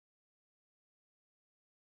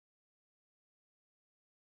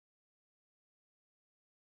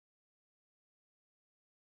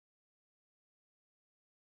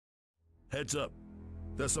Heads up.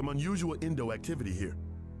 There's some unusual Indo activity here.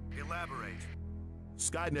 Elaborate.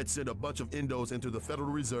 Skynet sent a bunch of Indos into the Federal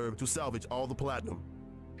Reserve to salvage all the platinum.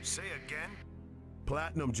 Say again?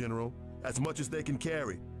 Platinum, General. As much as they can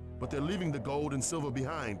carry. But they're leaving the gold and silver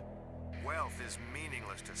behind. Wealth is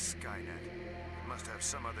meaningless to Skynet. It must have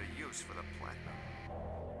some other use for the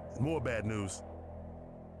platinum. More bad news.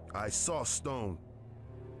 I saw Stone.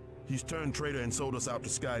 He's turned traitor and sold us out to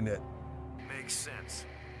Skynet. Makes sense.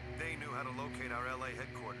 They knew how to locate our LA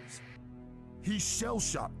headquarters. He's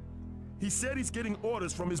shell-shocked. He said he's getting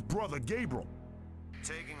orders from his brother, Gabriel.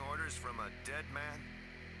 Taking orders from a dead man?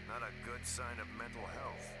 Not a good sign of mental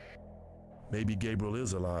health. Maybe Gabriel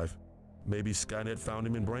is alive. Maybe Skynet found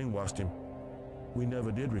him and brainwashed him. We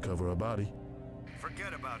never did recover a body.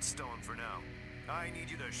 Forget about Stone for now. I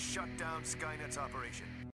need you to shut down Skynet's operation.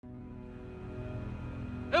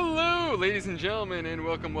 Hello, ladies and gentlemen, and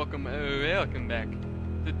welcome back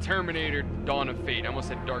to Terminator Dawn of Fate. I almost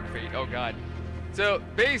said Dark Fate. Oh, God. So,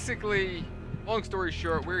 basically, long story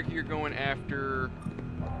short, we're here going after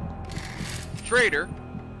Traitor,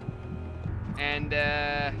 and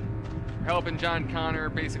we're helping John Connor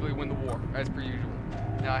basically win the war, as per usual.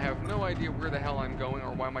 Now, I have no idea where the hell I'm going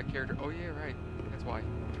or why my character... Oh, yeah, right. That's why.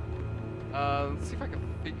 Let's see if I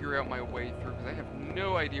can figure out my way through, because I have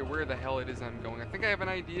no idea where the hell it is I'm going. I think I have an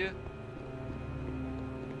idea.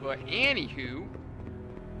 But anywho...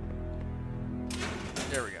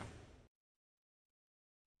 There we go.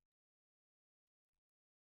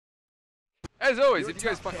 As always, if you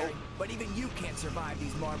guys find... Oh. But even you can't survive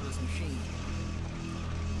these marvelous machines.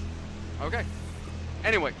 Okay.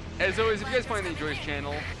 Anyway, as always, if you guys find that you enjoy this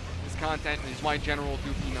channel, this content, and just my general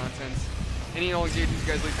goofy nonsense, any and all engagements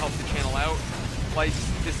you guys leave helps the channel out. Likes,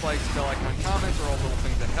 dislikes, bell icon, comments are all little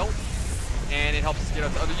things that help. And it helps us get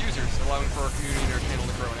out to other users, allowing for our community and our channel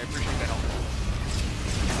to grow, and I appreciate that help.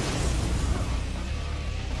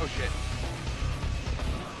 Oh shit.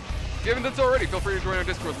 If you haven't done so already, feel free to join our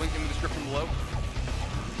Discord, link in the description below.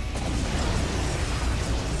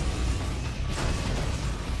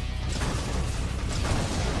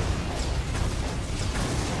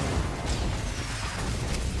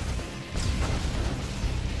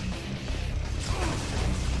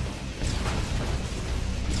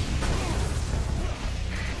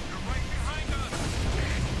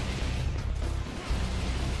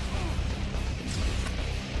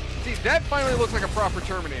 See, that finally looks like a proper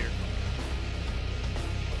Terminator.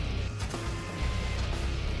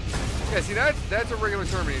 Yeah, see, that's a regular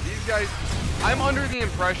Terminator. These guys, I'm under the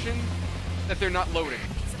impression that they're not loading.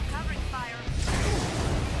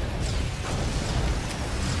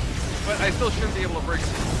 But I still shouldn't be able to break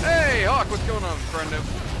through. Hey, Hawk, what's going on,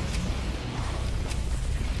 friendo?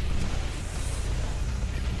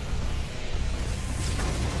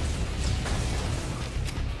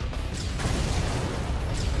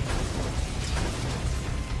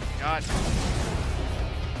 God.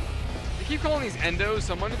 They keep calling these endos,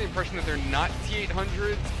 so I'm under the impression that they're not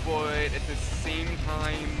T-800s, but at the same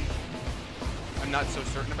time, I'm not so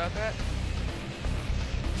certain about that.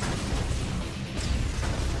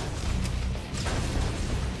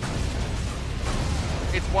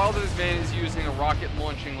 It's wild that this man is using a rocket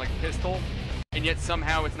launching like pistol, and yet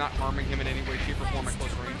somehow it's not harming him in any way, shape, or form at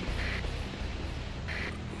close range.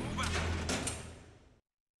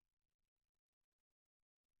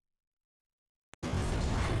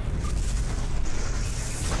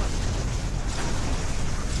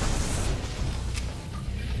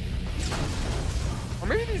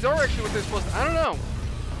 Maybe these are actually what they're supposed to... I don't know.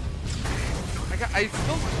 I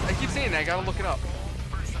keep saying that. I gotta look it up.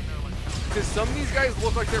 Because some of these guys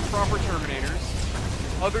look like they're proper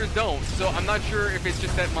Terminators. Others don't. So I'm not sure if it's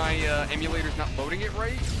just that my emulator's not loading it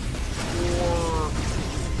right. Or...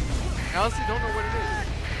 I honestly don't know what it is.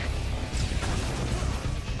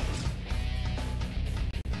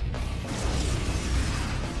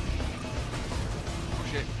 Oh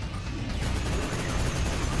shit.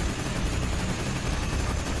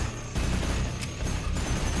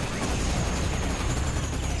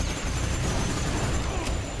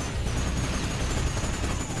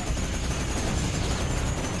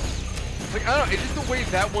 Like, I don't know, it's just the way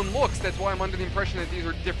that one looks. That's why I'm under the impression that these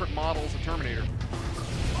are different models of Terminator.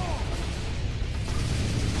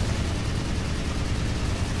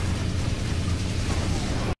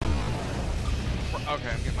 Okay,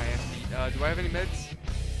 I'm getting my ass beat. Do I have any meds?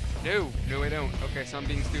 No, I don't. Okay, so I'm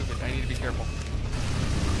being stupid. I need to be careful.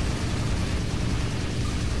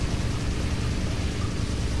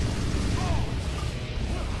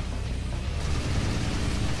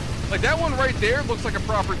 Like, that one right there looks like a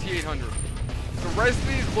proper T-800. The rest of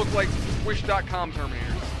these look like Wish.com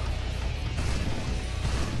Terminators.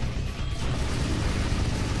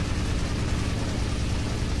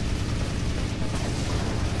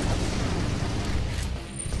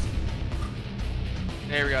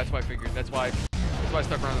 There we go. That's what I figured. That's why I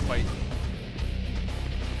stuck around the fight.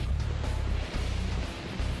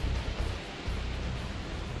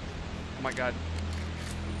 Oh my god.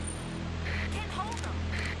 Can't hold them.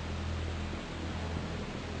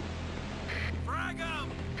 Frag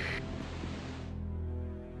 'em!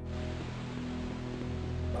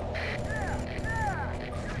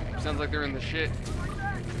 Sounds like they're in the shit.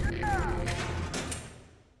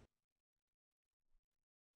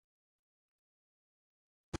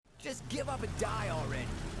 Just give up and die already.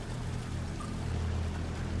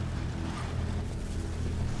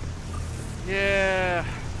 Yeah,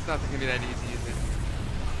 it's not gonna be that easy, is it?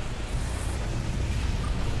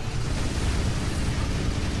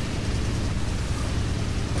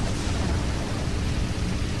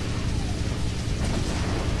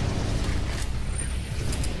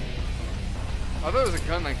 I thought it was a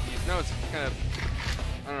gun I could use. No, it's kind of,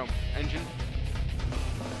 I don't know, engine.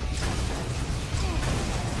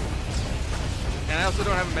 And I also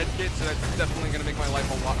don't have a med kit, so that's definitely going to make my life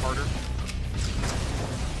a lot harder.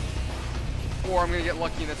 Or I'm going to get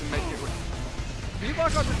lucky and that's a med kit. Can you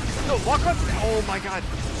lock on to this? No, lock on to this. Oh my god.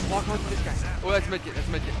 Lock on to this guy. Oh, that's a med kit. That's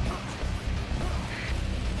a med kit.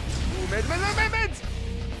 Ooh, meds.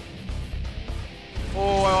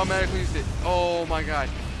 Oh, I automatically used it. Oh my god.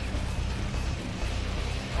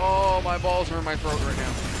 Oh, my balls are in my throat right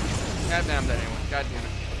now. God damn that anyway. God damn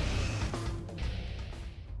it.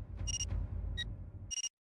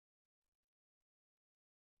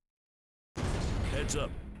 Heads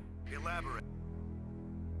up. Elaborate.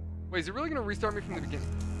 Wait, is it really gonna restart me from the beginning?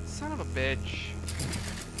 Son of a bitch.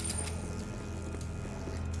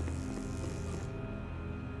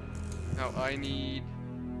 No, I need...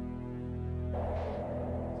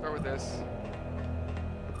 Start with this.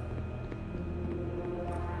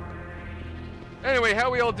 Anyway,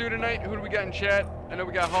 how we all do tonight? Who do we got in chat? I know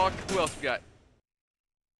we got Hawk. Who else we got?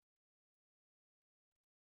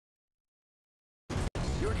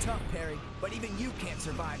 You're tough, Perry, but even you can't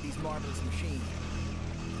survive these marvelous machines.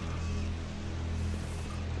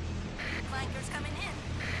 Flankers coming in.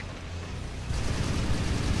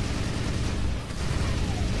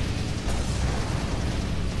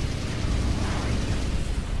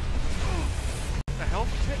 What the hell?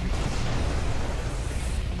 Shit.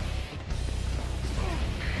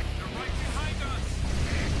 They're right behind us!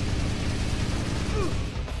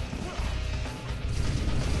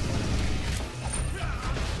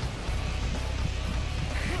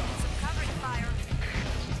 Some covering fire.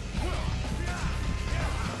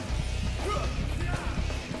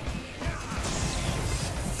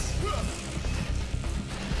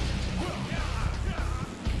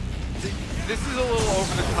 This is a little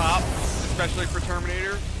over the top, especially for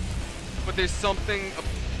Terminator, but there's something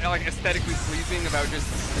like aesthetically pleasing about just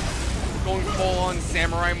going full-on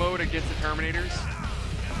samurai mode against the Terminators.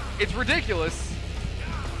 It's ridiculous,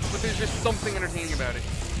 but there's just something entertaining about it.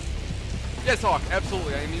 Yes, Hawk,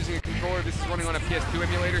 absolutely. I am using a controller. This is running on a PS2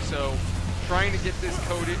 emulator, so trying to get this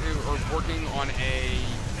coded or working on a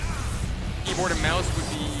keyboard and mouse would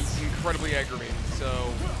be incredibly aggravating.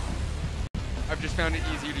 So I've just found it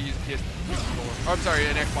easier to use a PS2 controller. Oh, I'm sorry,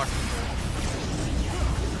 an Xbox controller.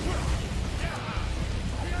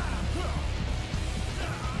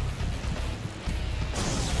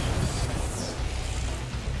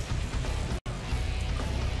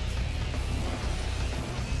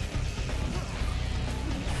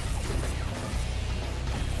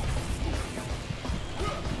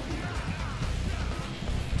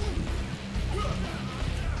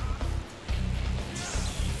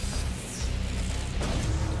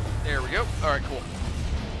 There we go. Alright, cool.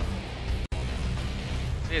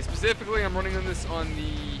 Yeah, specifically, I'm running on this on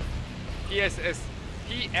the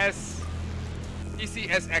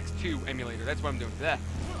PCSX2 emulator. That's what I'm doing for that.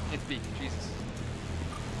 Can't speak. Jesus.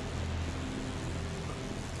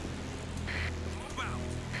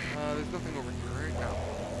 There's nothing over here right now.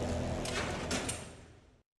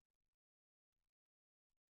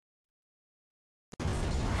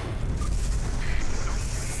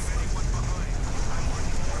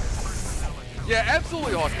 Yeah,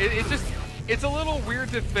 absolutely, Hawk. It's a little weird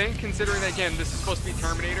to think, considering that, again, this is supposed to be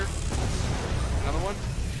Terminator. Another one?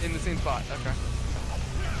 In the same spot. Okay.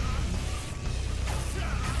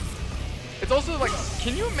 It's also like,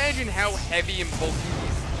 can you imagine how heavy and bulky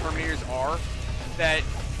these Terminators are? That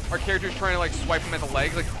our character's trying to, like, swipe him at the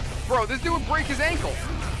legs? Like, bro, this dude would break his ankle.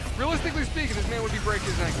 Realistically speaking, this man would be breaking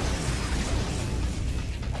his ankle.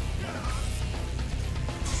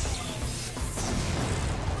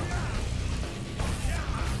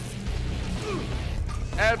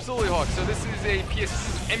 Absolutely, Hawk. So this is a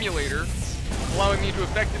PS2 emulator, allowing me to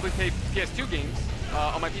effectively play PS2 games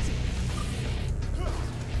on my PC.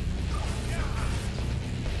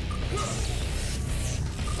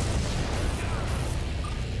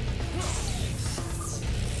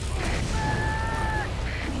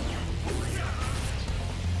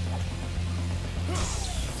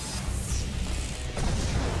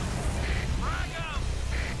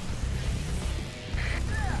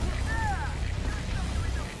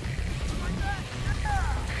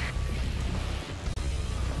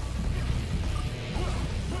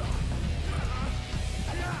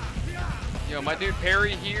 Yo, my dude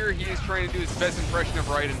Perry here, he is trying to do his best impression of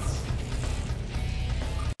Raidens.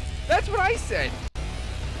 That's what I said.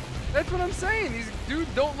 That's what I'm saying. These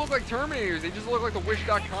dudes don't look like Terminators. They just look like the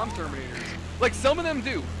Wish.com Terminators. Like, some of them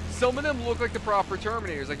do. Some of them look like the proper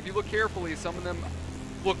Terminators. Like, if you look carefully, some of them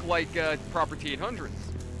look like proper T-800s.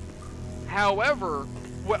 However,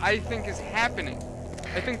 what I think is happening,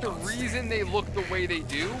 I think the reason they look the way they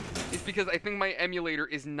do is because I think my emulator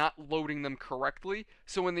is not loading them correctly.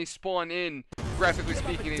 So when they spawn in, graphically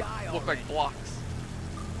speaking, they look like blocks.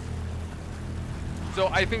 So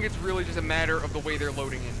I think it's really just a matter of the way they're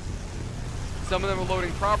loading in. Some of them are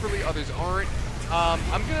loading properly, others aren't.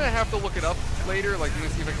 I'm gonna have to look it up later. Like, I'm gonna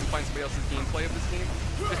see if I can find somebody else's gameplay of this game,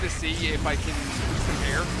 just to see if I can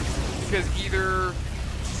compare. Because either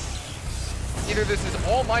this is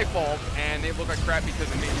all my fault and they look like crap because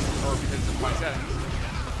of me or because of my settings,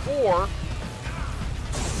 or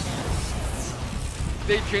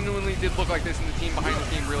they genuinely did look like this and the team behind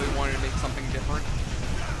the game really wanted to make something different.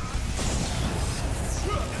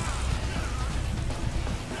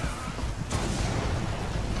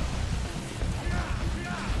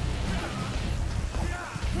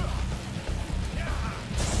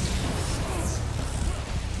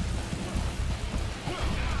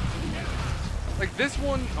 Like this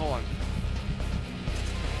one, hold on.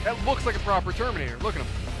 That looks like a proper Terminator. Look at him.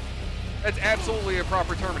 That's absolutely a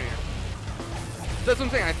proper Terminator. That's what I'm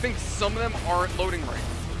saying. I think some of them aren't loading right.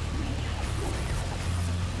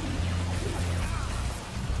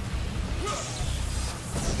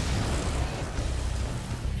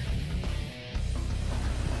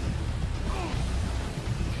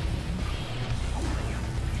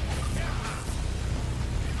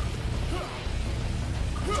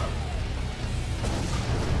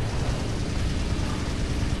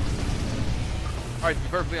 Alright, to be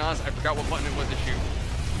perfectly honest, I forgot what button it was to shoot.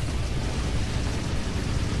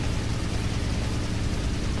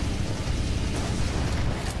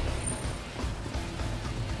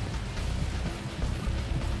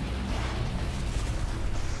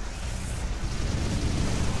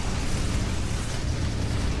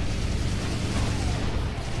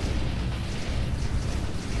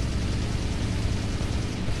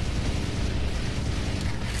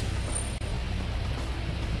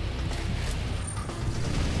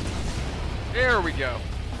 There we go.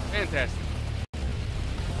 Fantastic.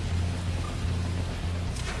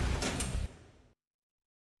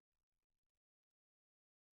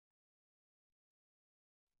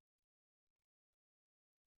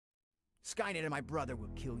 Skynet and my brother will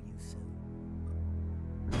kill you soon.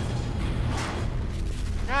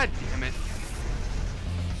 God damn it.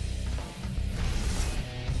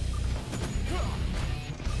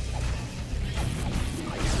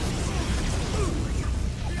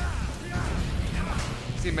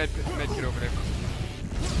 See med kit over there.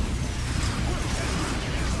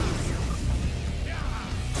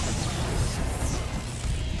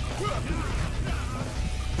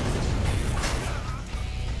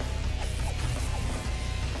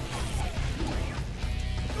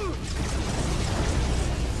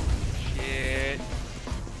 Shit.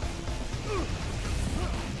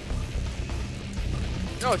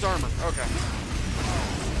 No, it's armor. Okay.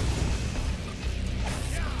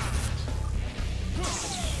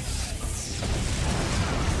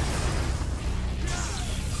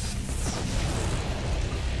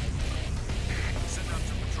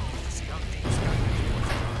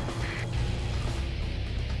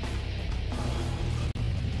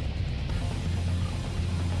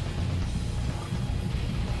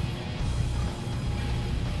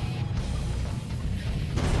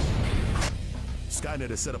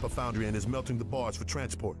 Skynet has set up a foundry and is melting the bars for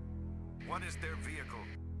transport. What is their vehicle?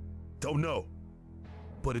 Don't know,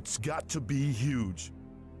 but it's got to be huge.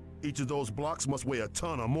 Each of those blocks must weigh a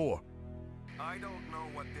ton or more. I don't know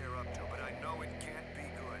what they're up to, but I know it can't be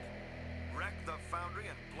good. Wreck the foundry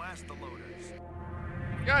and blast the loaders.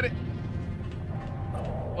 Got it.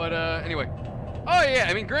 But anyway. Oh yeah,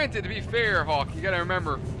 I mean, granted, to be fair, Hawk, you gotta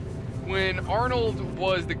remember, when Arnold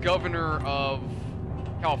was the governor of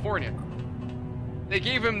California, they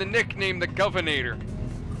gave him the nickname the Governator.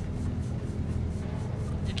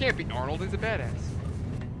 You can't beat Arnold, he's a badass.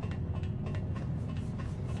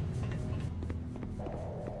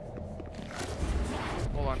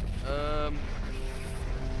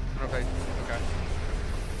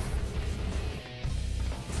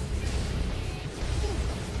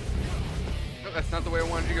 that's not the way I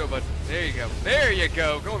wanted you to go, bud. There you go. There you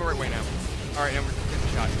go. Going the right way now. All right, now we're getting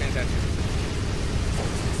shot. Fantastic.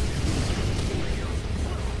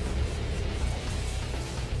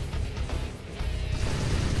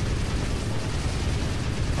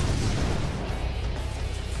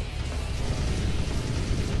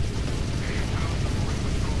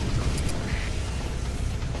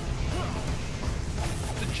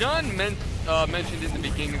 John mentioned it in the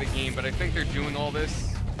beginning of the game, but I think they're doing all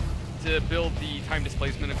this to build the time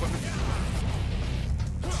displacement equipment.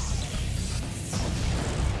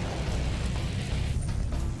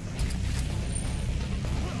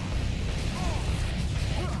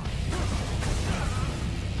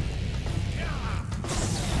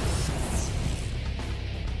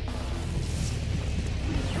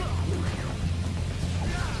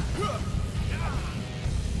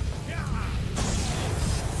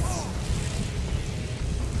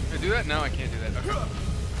 Do that? No, I can't do that. Okay.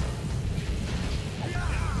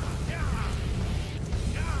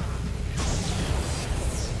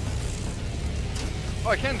 Oh,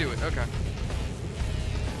 I can do it. Okay.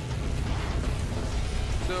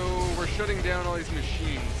 So we're shutting down all these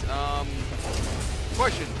machines.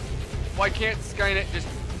 Question: why can't Skynet just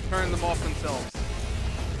turn them off themselves?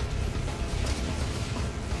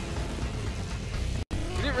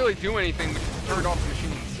 We didn't really do anything. We just turned off the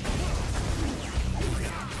machines.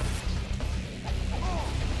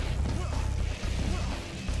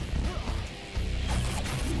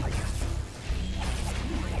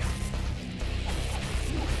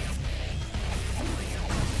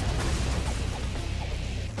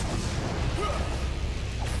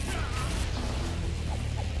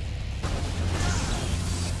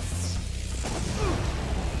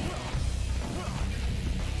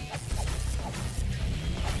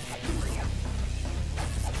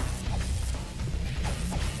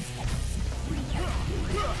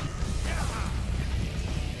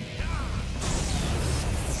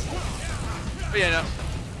 But yeah,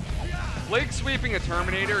 no. Leg sweeping a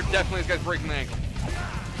Terminator definitely this guy's breaking the ankle.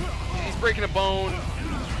 He's breaking a bone.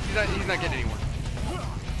 He's not getting anywhere.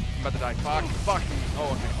 I'm about to die. Fuck. Fuck.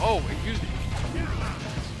 Oh, okay. Oh, it used it.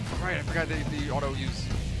 Right, I forgot the auto use.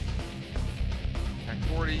 Attack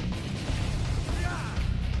 40.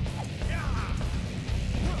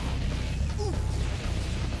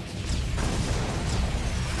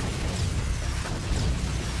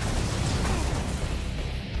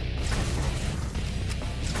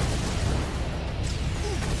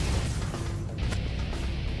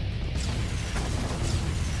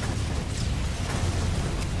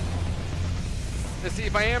 Let's see,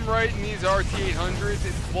 if I am right in these RT-800s,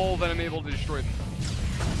 it's bull that I'm able to destroy them.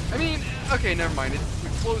 I mean, okay, never mind. It's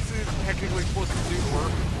explosive, technically explosives do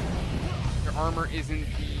work. Their armor isn't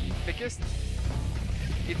the thickest.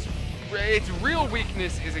 Its real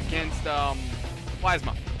weakness is against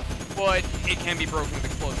plasma, but it can be broken with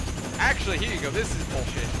explosives. Actually, here you go. This is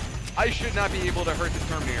bullshit. I should not be able to hurt this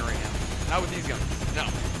Terminator right now. Not with these guns. No.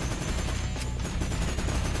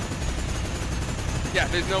 Yeah,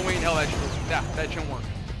 there's no way in hell that shouldn't work.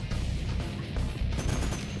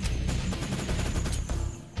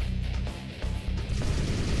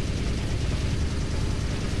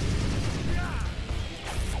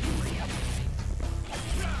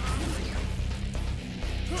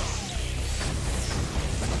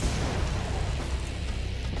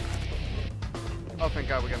 Oh, thank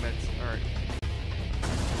God we got meds. Alright.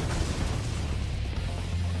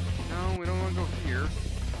 No, we don't want to go here.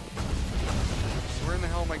 So where in the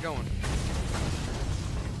hell am I going?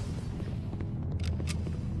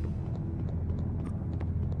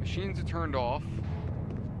 Machines are turned off.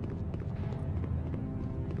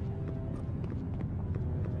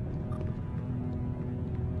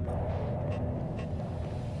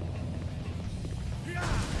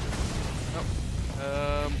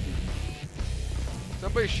 Oh.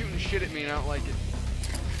 Somebody's shooting shit at me and I don't like it.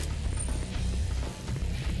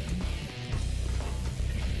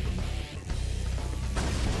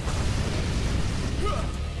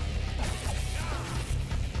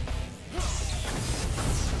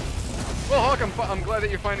 Well, Hawk, I'm glad that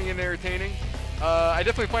you're finding it entertaining. I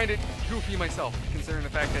definitely find it goofy myself, considering the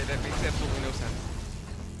fact that that makes absolutely no sense.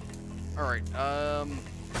 Alright,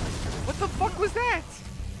 what the fuck was that?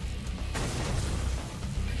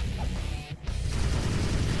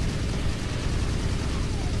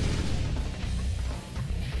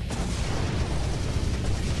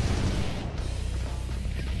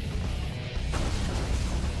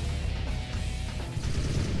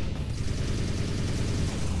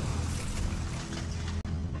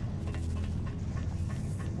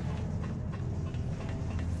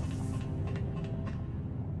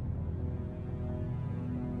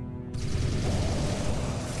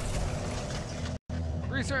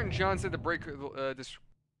 Pretty certain John said the break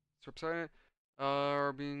Subsident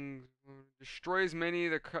are being destroys many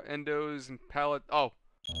of the endos and pallet. Oh,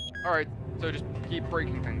 all right. So just keep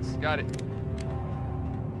breaking things. Got it.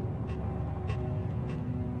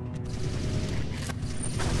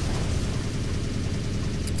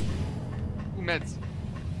 Ooh, meds.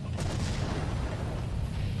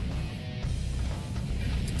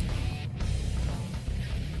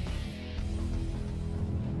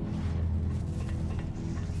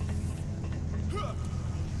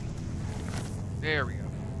 There we go.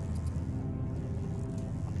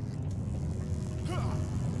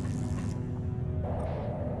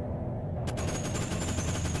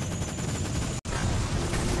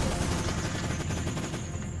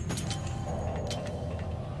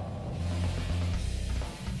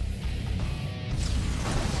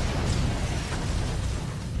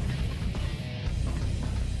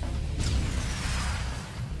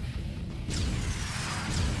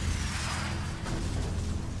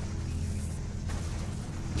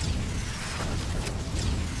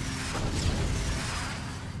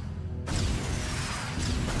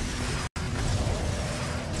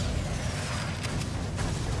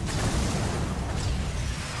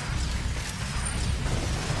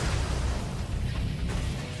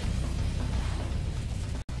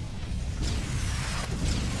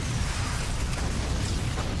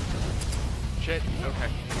 Shit, okay.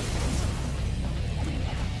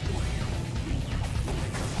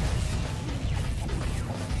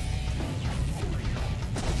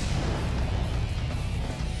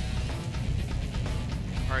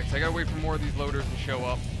 Alright, so I gotta wait for more of these loaders to show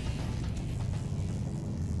up.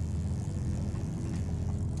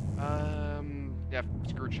 Yeah,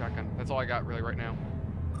 screwed shotgun. That's all I got really right now.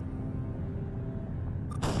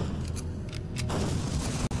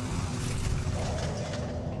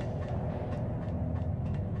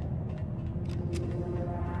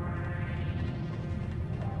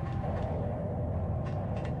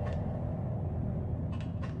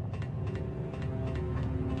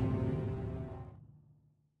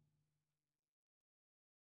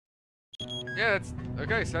 Yeah, that's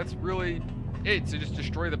okay. So that's really it. So just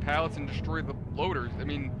destroy the pallets and destroy the loaders. I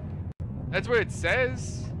mean, that's what it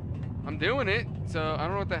says. I'm doing it. So I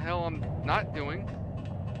don't know what the hell I'm not doing.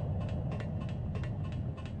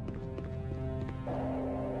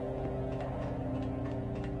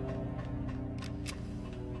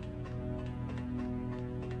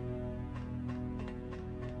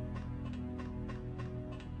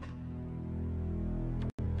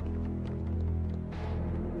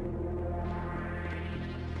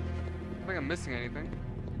 I don't think I'm missing anything.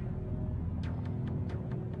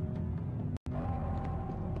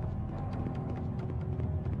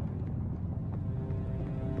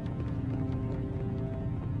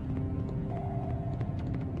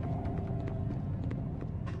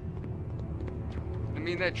 I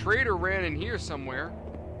mean, that traitor ran in here somewhere,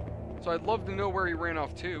 so I'd love to know where he ran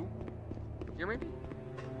off to. Here, maybe?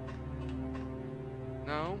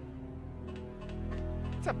 No.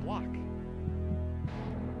 What's that block?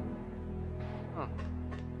 Huh.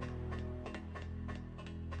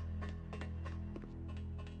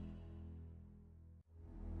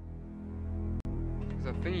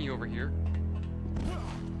 There's a thingy over here.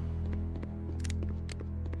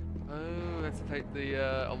 Oh, that's the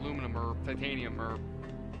aluminum or titanium or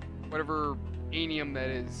whatever anium that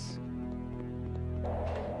is.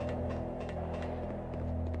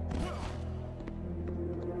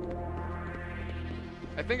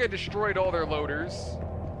 I think I destroyed all their loaders.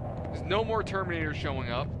 There's no more Terminators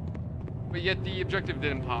showing up, but yet the objective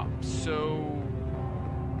didn't pop. So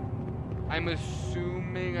I'm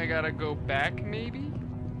assuming I gotta go back, maybe?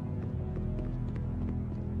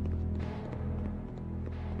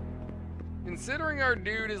 Considering our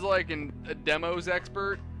dude is like a demos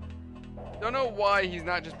expert, don't know why he's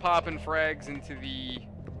not just popping frags into the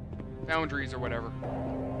foundries or whatever.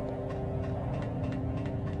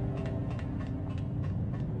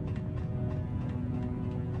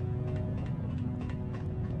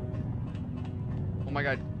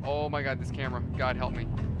 Oh my god, this camera. God help me.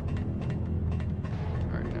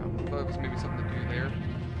 Alright, now. I thought there was maybe something to do there.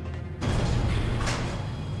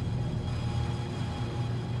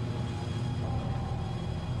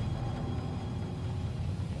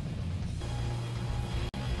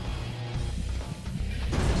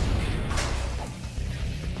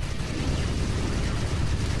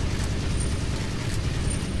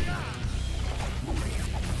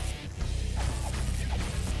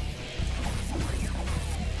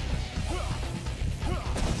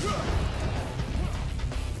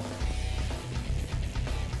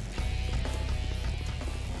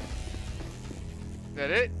 Is that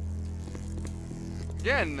it?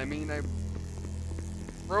 Again, I mean, I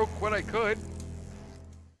broke what I could.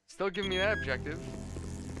 Still giving me that objective.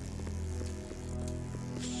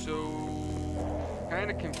 So, kind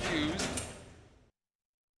of confused.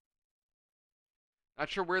 Not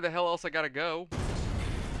sure where the hell else I gotta go.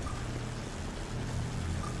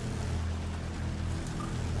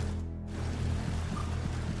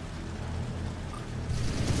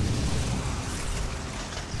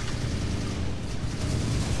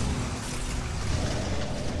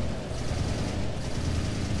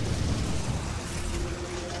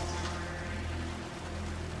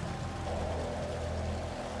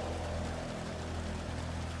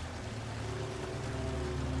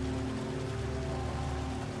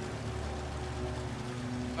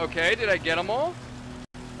 Okay, did I get them all?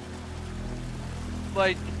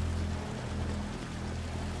 Like,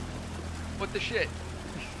 what the shit?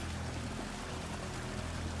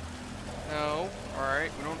 No,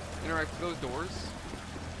 alright, we don't interact with those doors.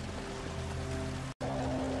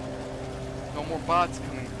 No more bots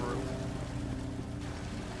coming through.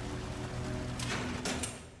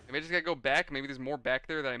 Maybe I just gotta go back, maybe there's more back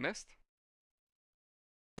there that I missed?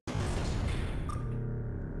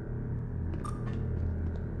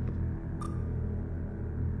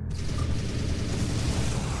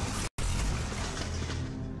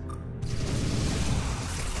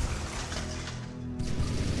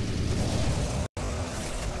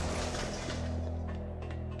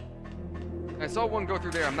 I saw one go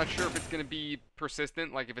through there. I'm not sure if it's going to be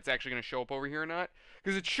persistent, like if it's actually going to show up over here or not.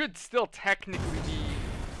 Because it should still technically be...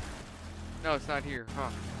 No, it's not here,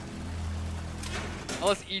 huh?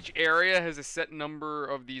 Unless each area has a set number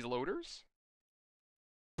of these loaders?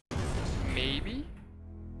 Maybe?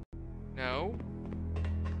 No?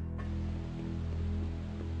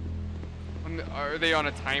 Are they on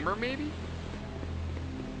a timer, maybe?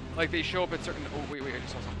 Like they show up at certain... Oh, wait, I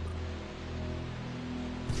just saw something.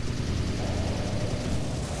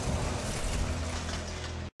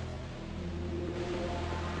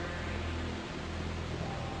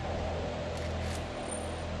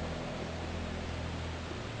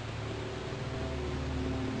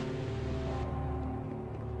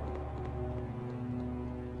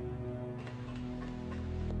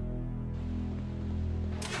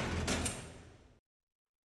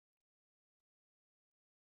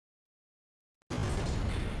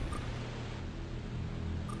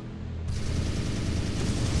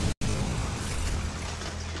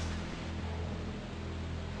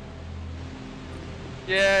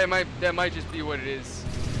 Yeah, that might just be what it is.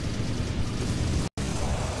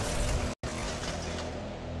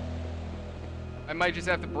 I might just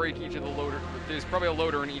have to break each of the loader. There's probably a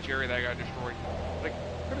loader in each area that I got destroyed. But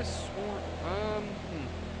I could have sworn.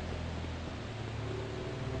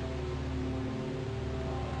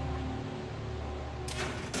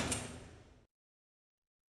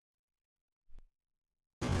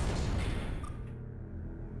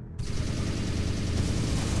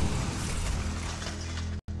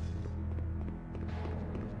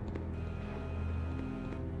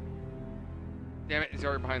 Damn it, he's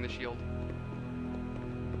already behind the shield.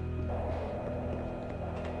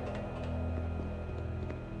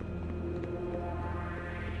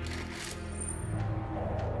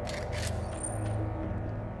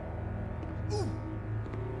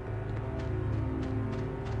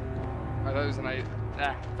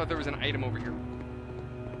 I thought there was an item over here.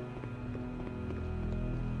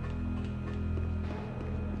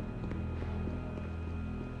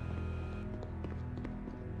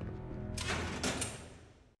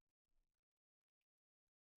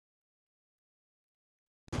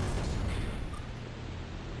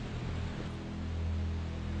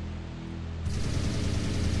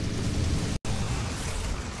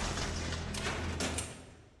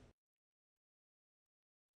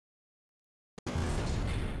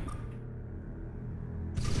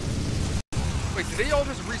 Wait, did they all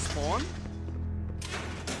just respawn?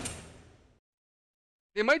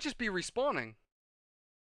 They might just be respawning.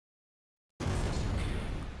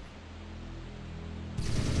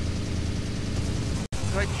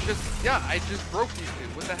 I just broke these two.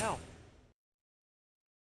 What the hell?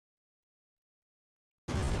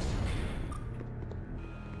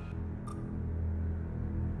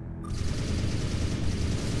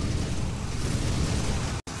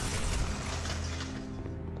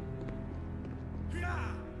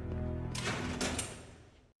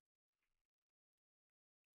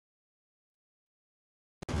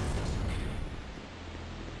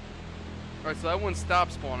 Alright, so that one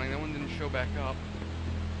stopped spawning, that one didn't show back up.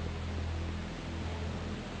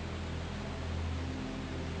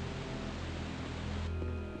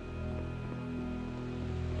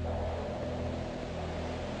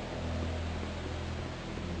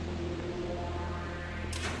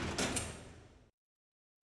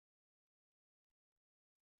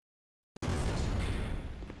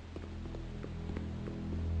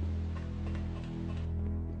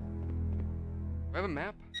 I have a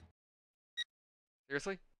map?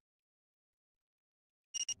 Seriously?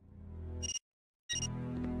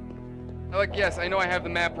 Like, yes, I know I have the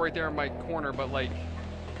map right there in my corner, but like,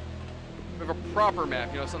 I have a proper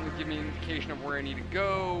map, you know, something to give me an indication of where I need to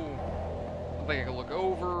go, something I can look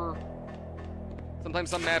over. Sometimes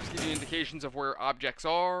some maps give you indications of where objects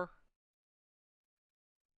are.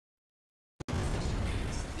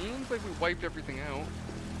 Seems like we wiped everything out.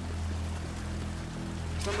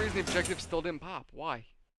 For some reason, the objective still didn't pop. Why?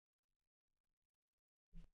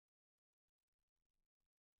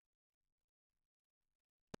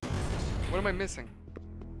 What am I missing?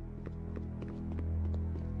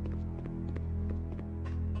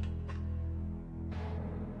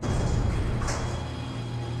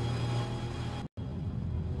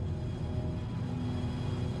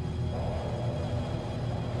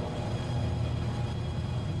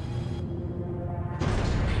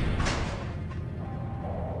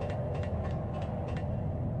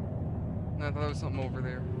 No, I thought there was something over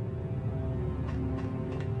there.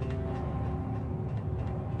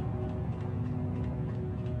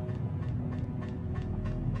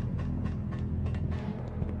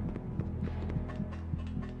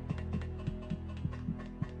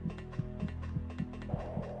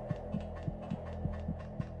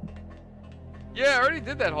 Yeah, I already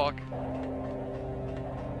did that, Hawk.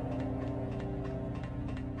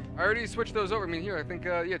 I already switched those over. I mean, here, I think,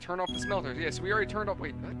 yeah, turn off the smelters. Yeah, so we already turned off.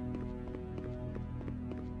 Wait, what?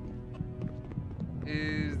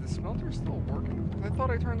 Is the smelter still working? I thought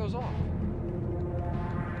I turned those off.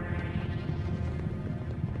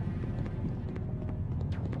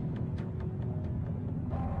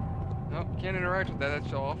 Nope, can't interact with that.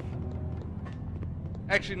 That's off.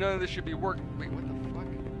 Actually, none of this should be working. Wait, what the fuck?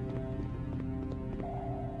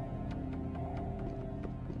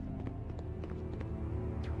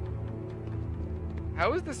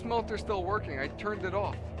 How is the smelter still working? I turned it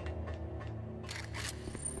off.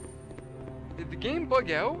 Did the game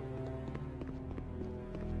bug out?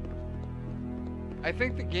 I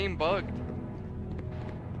think the game bugged.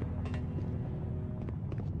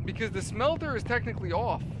 Because the smelter is technically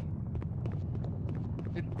off.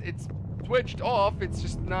 It's switched off, it's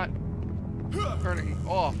just not turning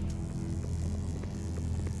off.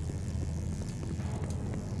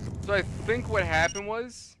 So I think what happened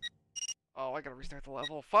was... Oh, I gotta restart the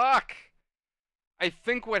level. Fuck! I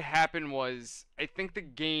think what happened was... I think the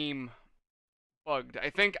game bugged. I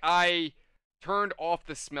think I turned off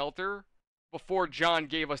the smelter before John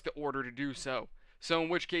gave us the order to do so. So in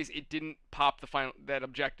which case, it didn't pop the that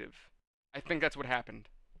objective. I think that's what happened.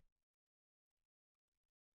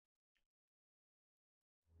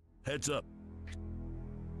 Heads up.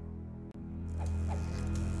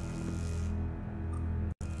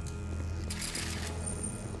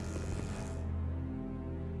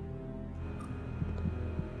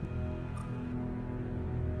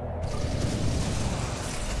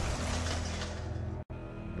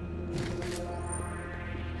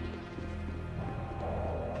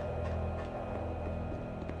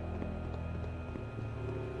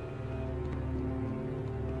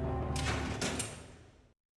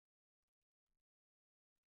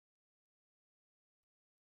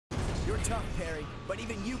 You're tough, Perry, but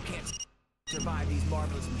even you can't survive these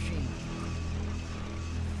marvelous machines.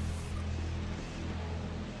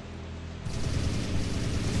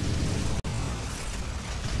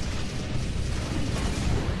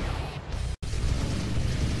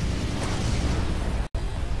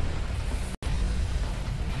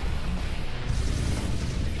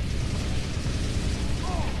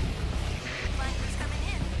 Flankers coming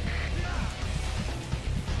in.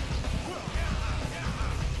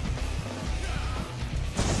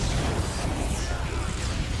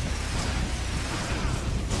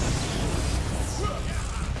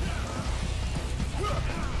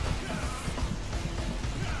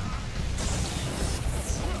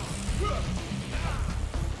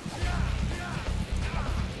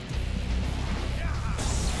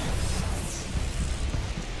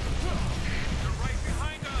 They're right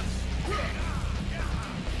behind us.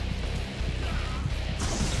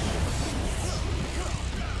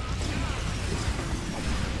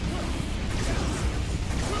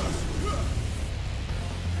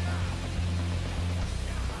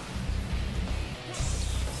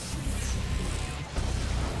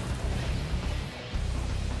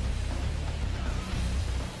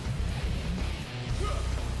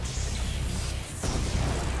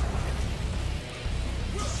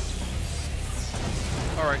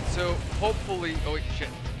 Alright, so hopefully... Oh wait, shit.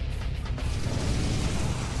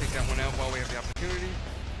 Take that one out while we have the opportunity.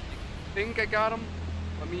 I think I got him.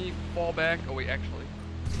 Let me fall back. Oh wait, actually.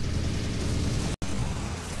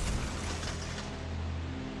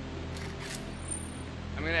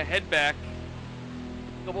 I'm gonna head back,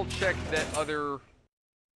 double check that other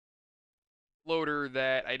loader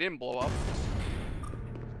that I didn't blow up.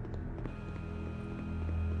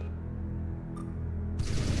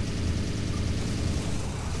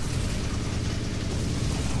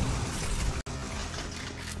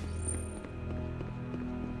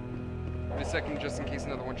 Give me a second just in case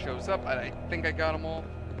another one shows up. I think I got them all.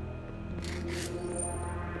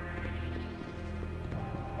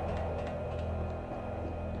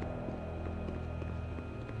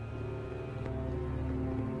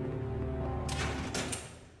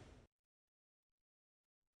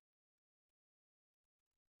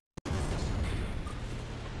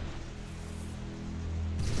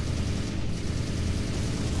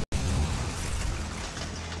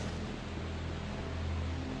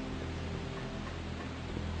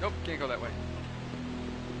 Nope, can't go that way.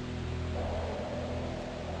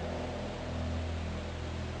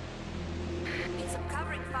 Need some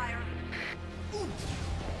covering fire.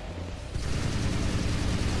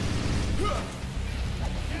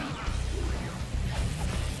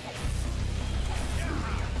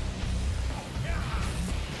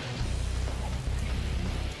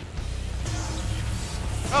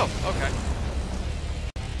 Oh, okay.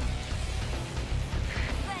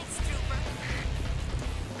 Thanks, Trooper.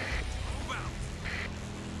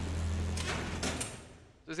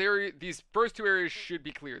 This area, these first two areas should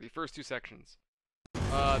be clear. The first two sections.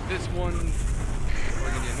 This one,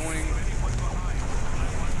 probably gonna be annoying.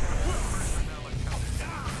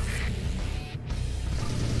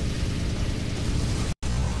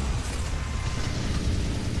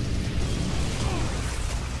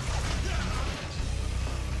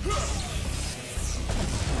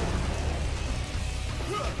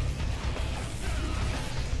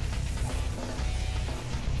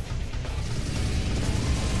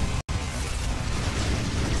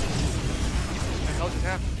 What the hell just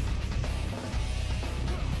happened?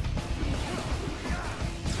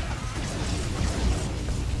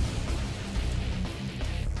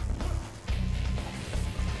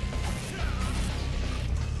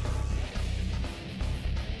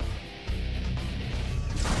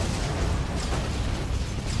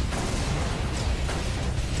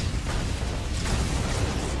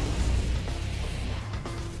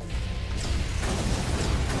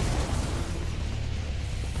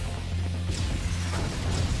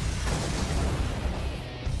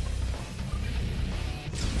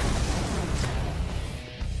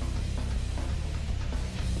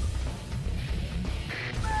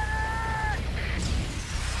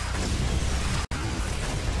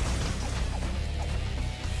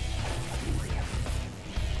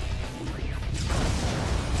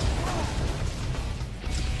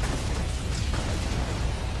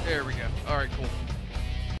 There we go. Alright, cool.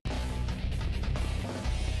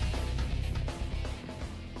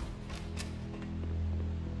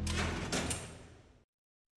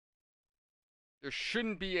 There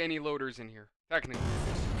shouldn't be any loaders in here, technically.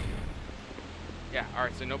 Yeah,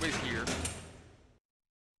 alright, so nobody's here.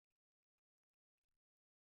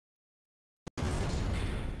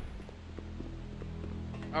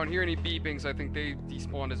 I don't hear any beeping, so I think they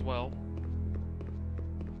despawned as well.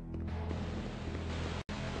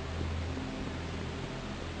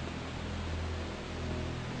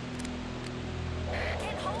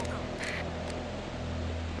 Can't hold them.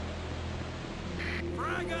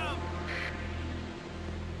 Frag 'em!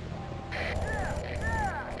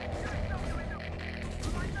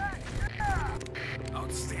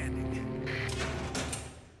 Outstanding.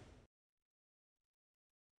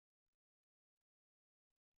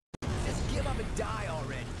 Just give up and die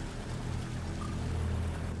already.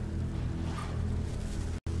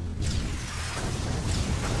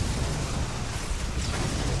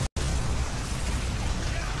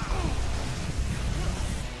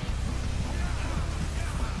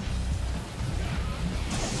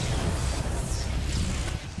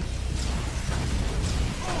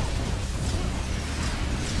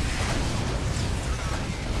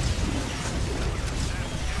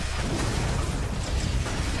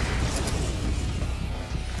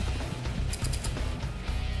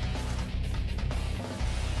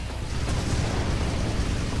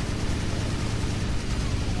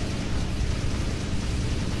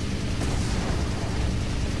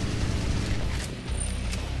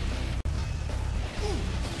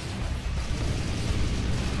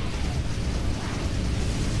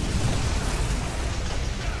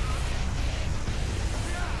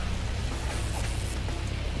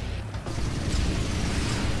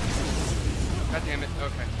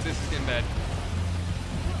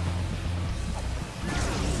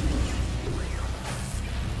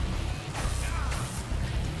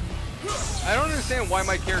 I don't understand why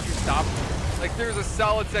my character stopped. Like, there's a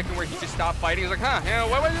solid second where he just stopped fighting. He's like, huh, yeah,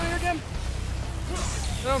 what am I doing again?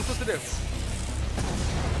 What am I supposed to do?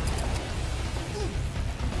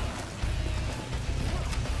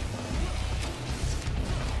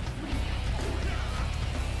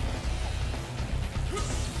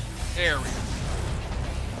 There we go.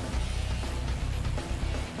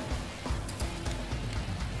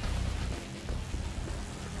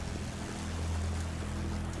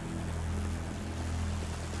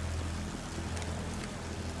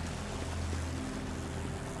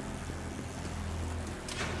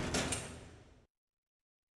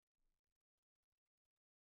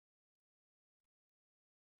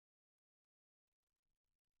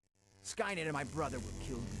 Skynet and my brother will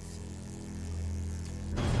kill you.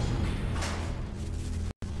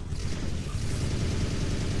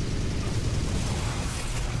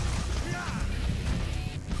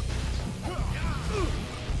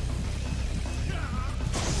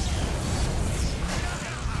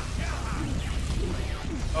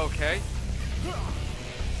 Okay.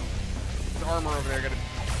 There's armor over there.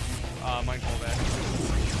 Gotta mindful of that.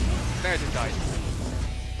 There, I just died.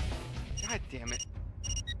 God damn it.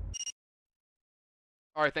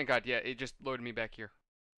 Alright, thank God. Yeah, it just loaded me back here.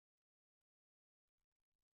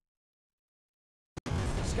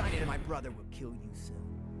 Skynet and my brother will kill you soon.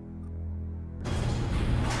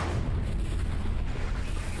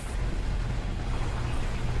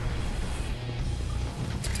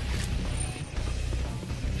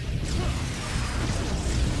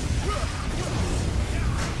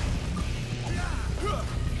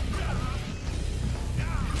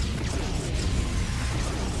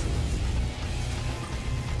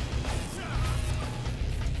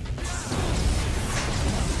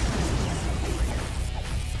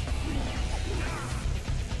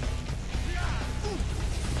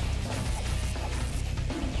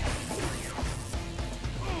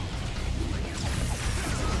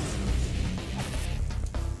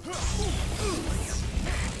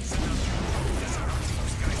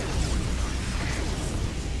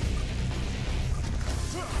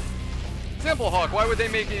 Simple, Hawk. Why would they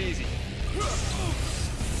make it easy?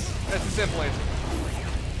 That's the simple answer.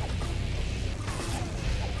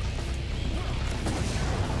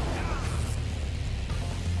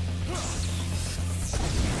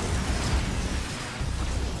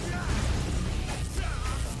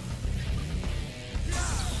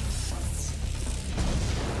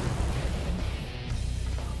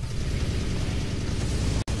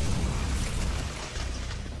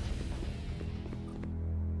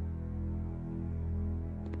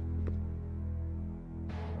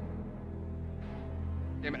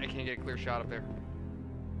 Damn it, I can't get a clear shot up there.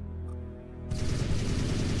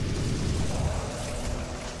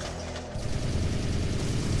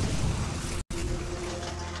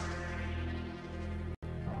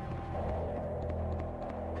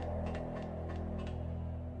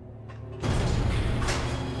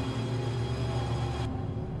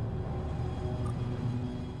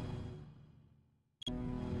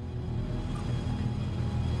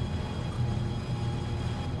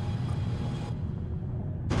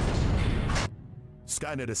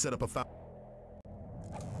 Skynet has set up a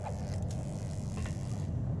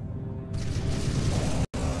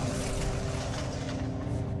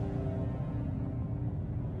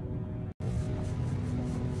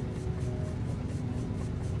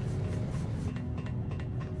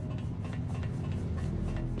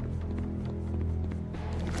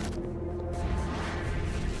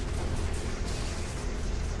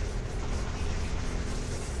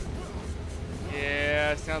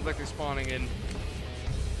Yeah, sounds like they're spawning in.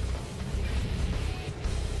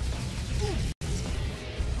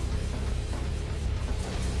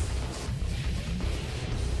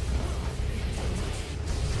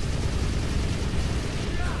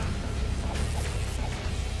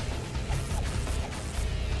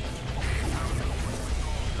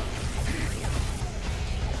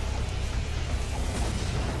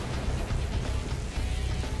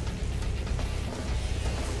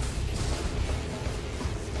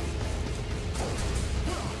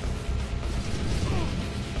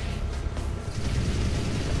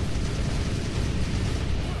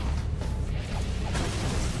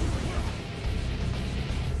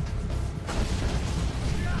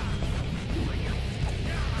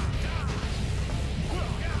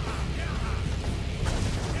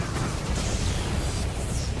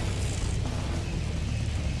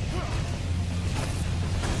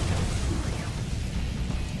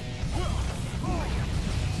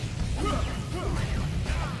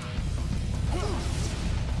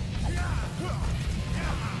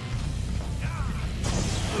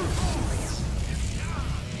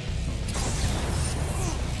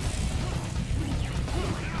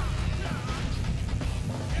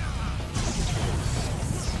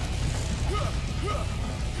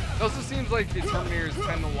 It also seems like the Terminators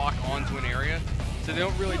tend to lock onto an area, so they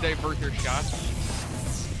don't really divert their shots.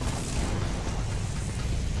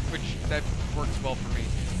 Which, that works well for me.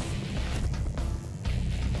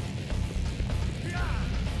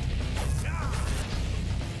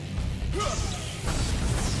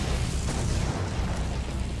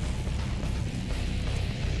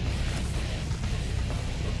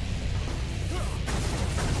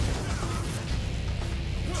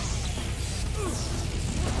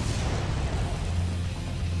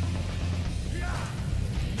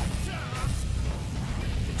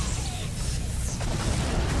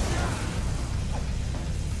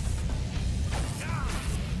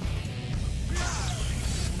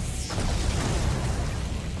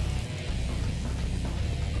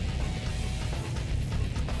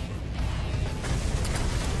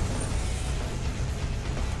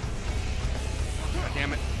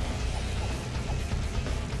 Damn it.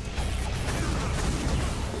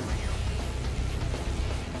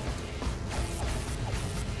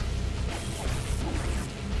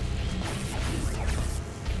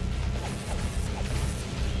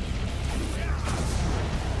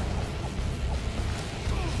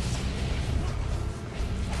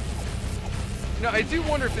 You know, I do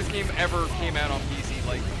wonder if this game ever came out on PC.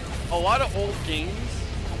 Like, a lot of old games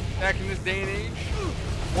back in this day and age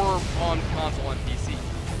were on console and PC.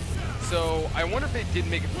 So I wonder if they did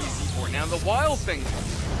make a PC for it. Now the wild thing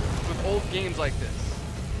with old games like this,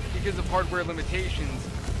 because of hardware limitations,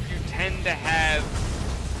 you tend to have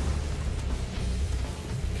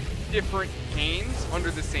different games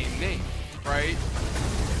under the same name, right?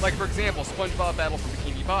 Like for example, SpongeBob Battle for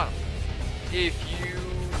Bikini Bottom. If you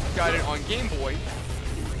got it on Game Boy,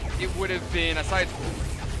 it would have been a side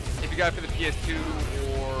scroller. If you got it for the PS2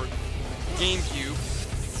 or GameCube,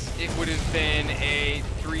 it would have been a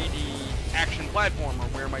 3D action platformer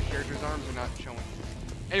where my character's arms are not showing.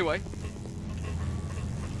 Anyway, it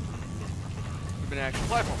would have been an action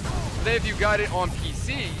platformer. But then if you got it on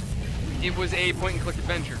PC, it was a point-and-click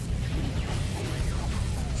adventure.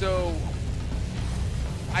 So,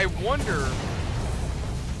 I wonder,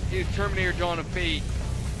 is Terminator Dawn of Fate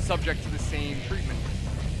subject to the same treatment?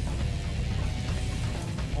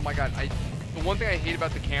 Oh my god, the one thing I hate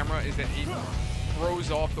about the camera is that it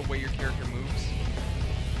throws off the way your character moves.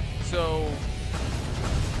 So,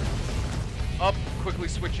 up quickly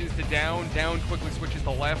switches to down, down quickly switches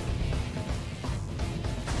to left.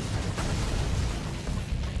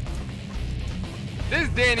 This,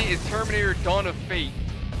 Danny, is Terminator Dawn of Fate.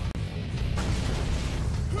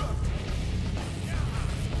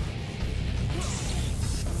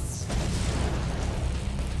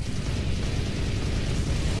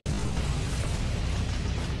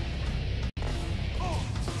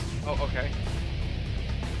 Oh, okay.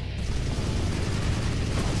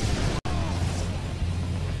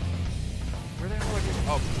 Where the hell are you?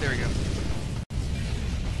 Oh, there we go.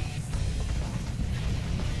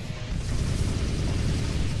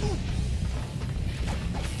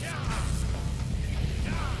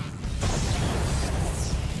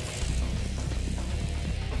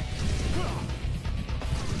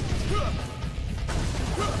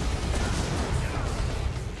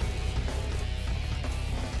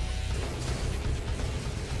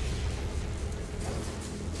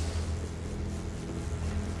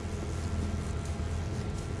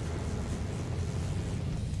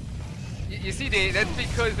 You see, Danny, that's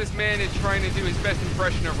because this man is trying to do his best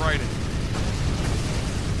impression of Raiden.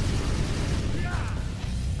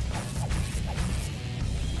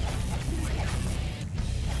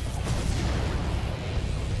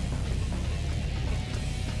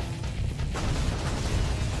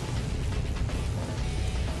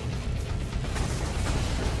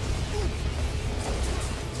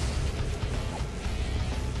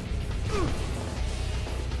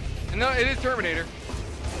 No, it is Terminator.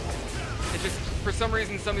 It's just, for some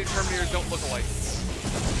reason, some of these Terminators don't look alike.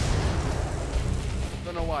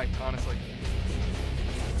 Don't know why, honestly.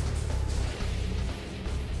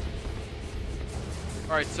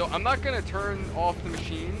 Alright, so I'm not going to turn off the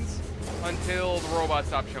machines until the robots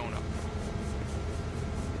stop showing up.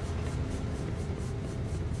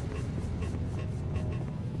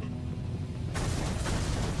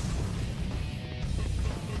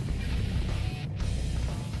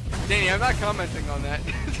 Danny, I'm not commenting on that.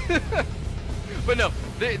 But no,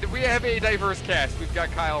 we have a diverse cast. We've got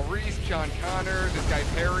Kyle Reese, John Connor, this guy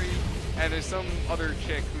Perry, and there's some other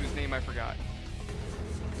chick whose name I forgot.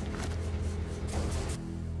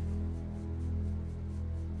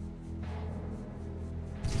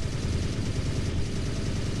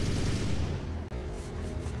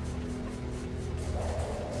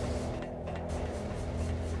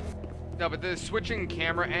 No, but the switching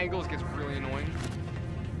camera angles gets really annoying.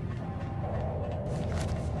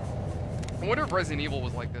 I wonder if Resident Evil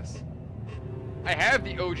was like this. I have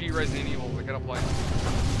the OG Resident Evil that I gotta play.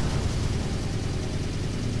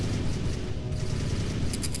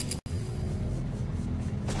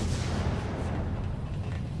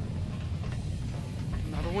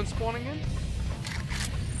 Another one spawning in?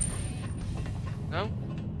 No?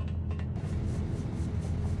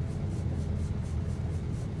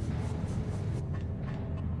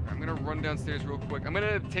 I'm gonna run downstairs real quick. I'm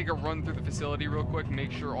gonna take a run through the facility real quick,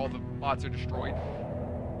 make sure all the bots are destroyed.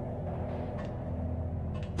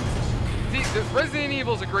 See, the Resident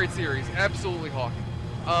Evil is a great series, absolutely Hawk.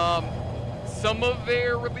 Some of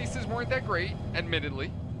their releases weren't that great, admittedly.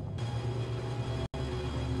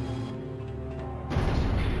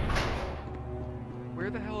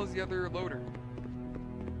 Where the hell is the other loader?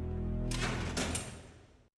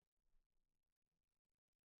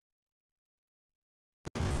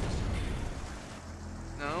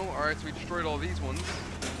 No? Alright, so we destroyed all these ones.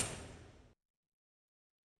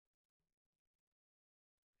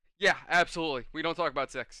 Yeah, absolutely. We don't talk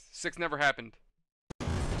about 6. 6 never happened.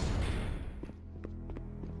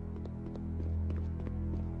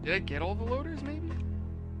 Did I get all the loaders, maybe?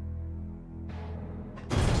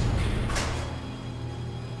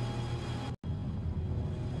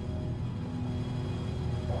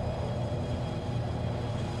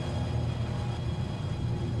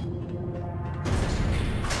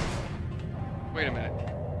 Wait a minute.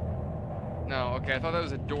 No, okay, I thought that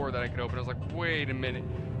was a door that I could open. I was like, wait a minute.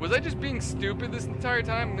 Was I just being stupid this entire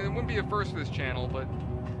time? It wouldn't be a first for this channel, but...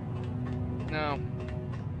 No.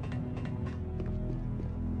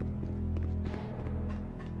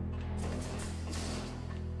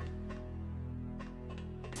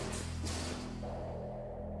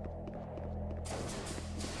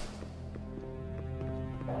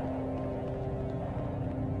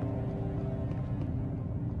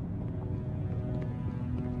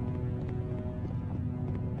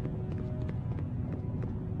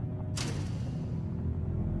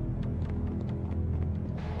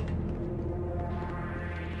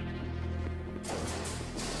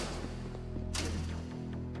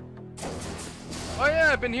 Oh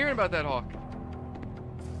yeah, I've been hearing about that Hawk.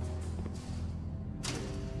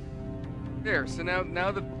 There, so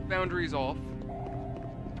now the boundary's off.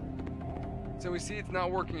 So we see it's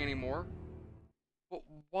not working anymore. But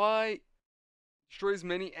why destroy as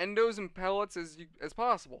many endos and pellets as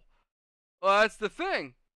possible? Well, that's the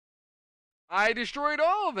thing. I destroyed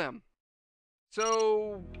all of them.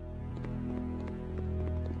 So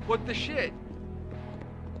what the shit?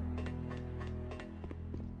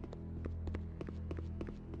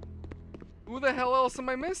 Who the hell else am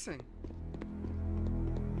I missing?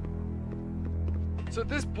 So at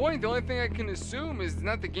this point, the only thing I can assume is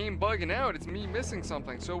not the game bugging out, it's me missing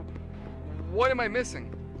something. So what am I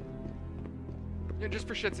missing? Yeah, just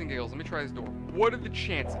for shits and giggles, let me try this door. What are the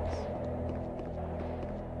chances?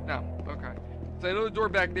 No, okay. So I know the door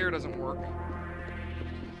back there doesn't work.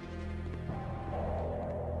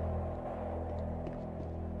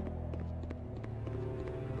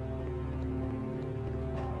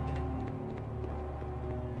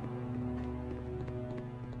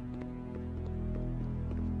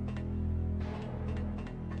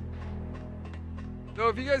 So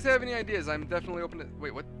if you guys have any ideas, I'm definitely open to...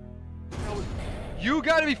 Wait, what? The hell was... You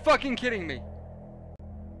gotta be fucking kidding me!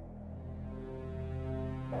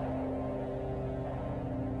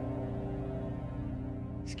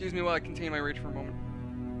 Excuse me while I contain my rage for a moment.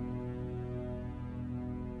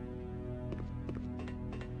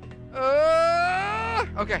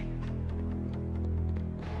 Okay.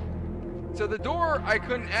 So the door I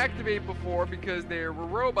couldn't activate before because there were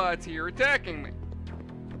robots here attacking me.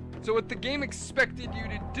 So what the game expected you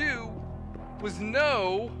to do was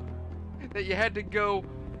know that you had to go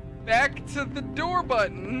back to the door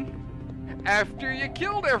button after you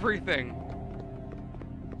killed everything.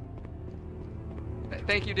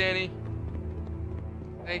 Thank you, Danny.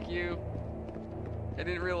 Thank you. I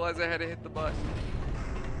didn't realize I had to hit the button.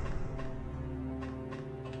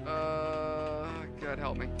 God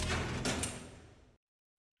help me.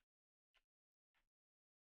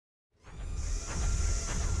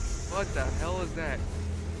 What the hell is that?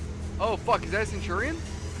 Oh fuck, is that a Centurion?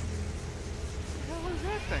 What the hell is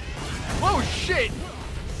that thing? Whoa, shit!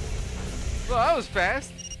 Well, that was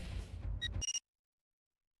fast.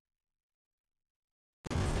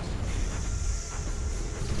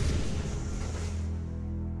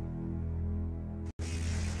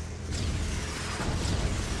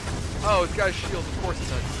 Oh, it's got a shield, of course it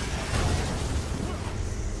does.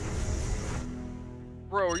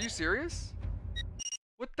 Bro, are you serious?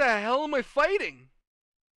 What the hell am I fighting?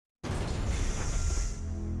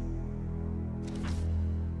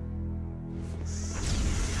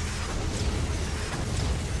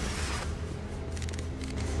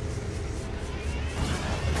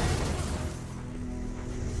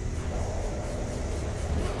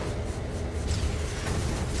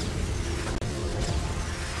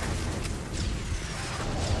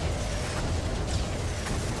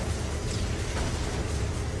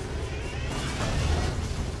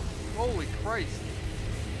 Holy Christ.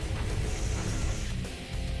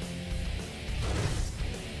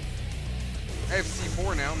 I have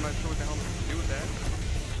C4 now, I'm not sure what the hell I'm supposed to do with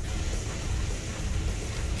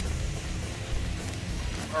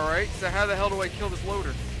that. Alright, so how the hell do I kill this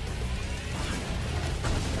loader?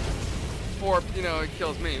 Or, you know, it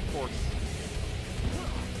kills me, of course.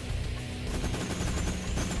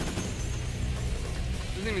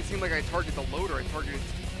 Doesn't even seem like I target the loader, I target its...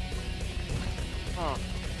 Huh.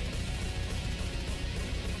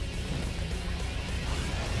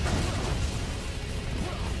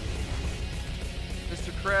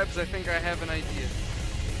 Mr. Krabs, I think I have an idea.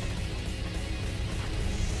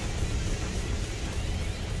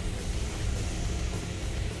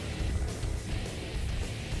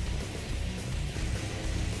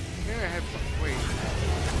 I think I have some. Wait.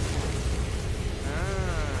 Ah.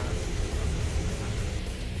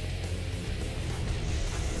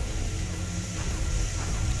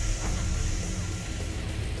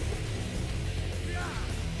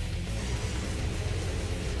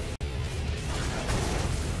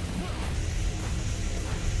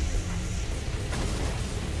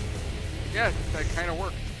 Yeah, that kind of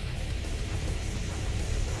worked.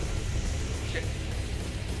 Shit.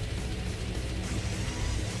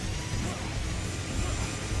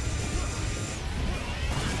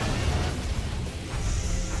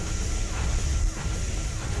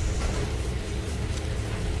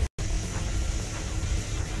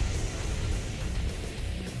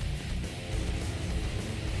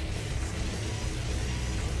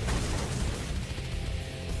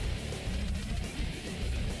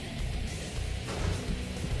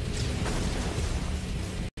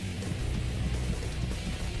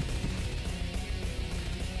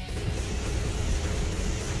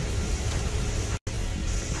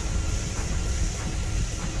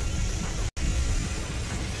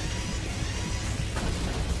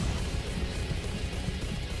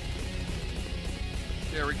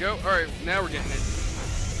 There we go. Alright, now we're getting it.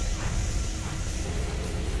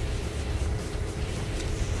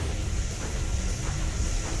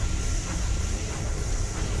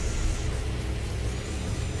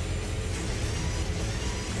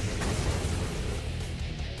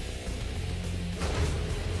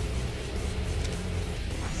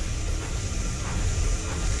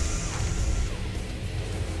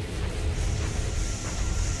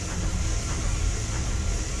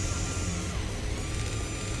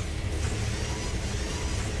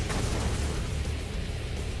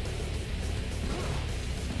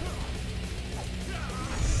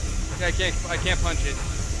 Yeah, I can't punch it.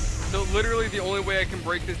 So literally the only way I can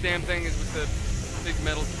break this damn thing is with the big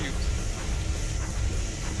metal cubes.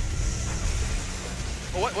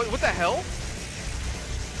 Oh, what the hell?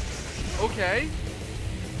 Okay.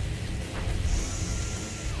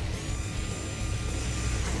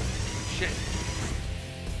 Shit.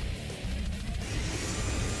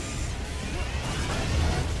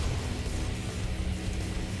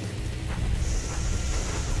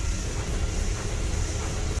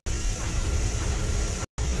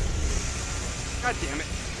 God damn it.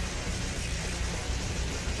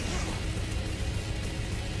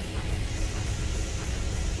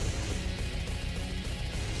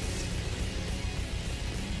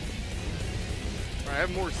 I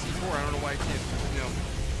have more C4, I don't know why I can't, you know,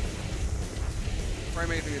 try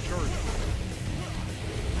making a charge.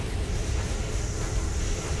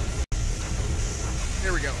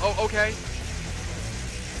 There we go. Oh, okay.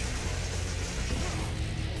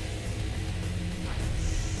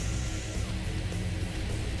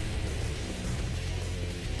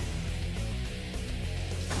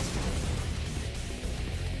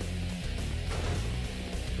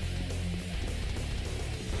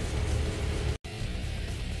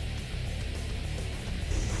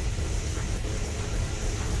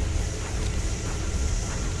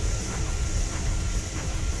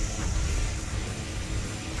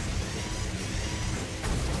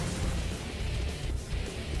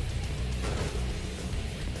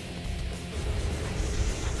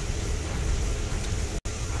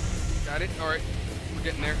 Got it? Alright. We're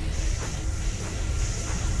getting there.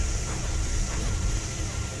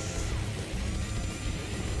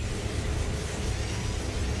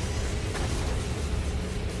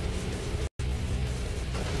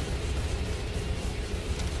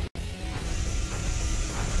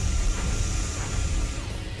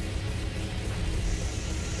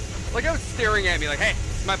 Like I was staring at me like, hey,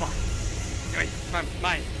 it's my fault. Wait,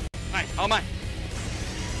 mine, all mine.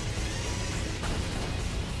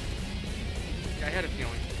 Yeah, I had a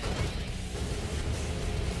feeling.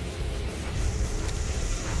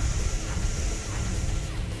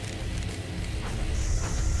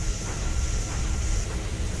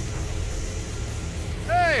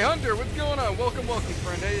 Hey, Hunter, what's going on? Welcome,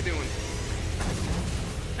 friend. How you doing?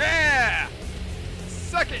 Yeah!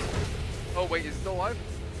 Suck it! Oh, wait, is it still alive?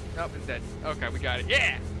 Nope, it's dead. Okay, we got it.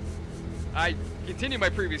 Yeah! I continue my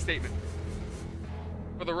previous statement.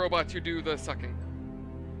 For the robot to do the sucking.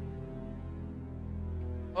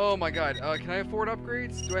 Oh my god, can I afford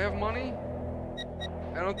upgrades? Do I have money?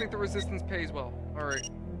 I don't think the resistance pays well. Alright.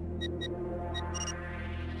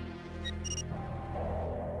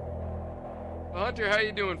 Hunter, how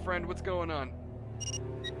you doing, friend? What's going on?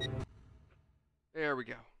 There we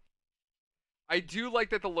go. I do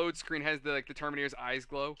like that the load screen has the the Terminator's eyes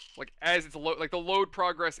glow. Like as it's like the load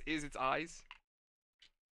progress is its eyes.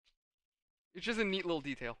 It's just a neat little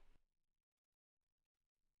detail.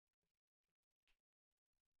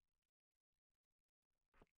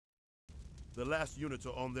 The last units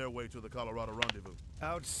are on their way to the Colorado rendezvous.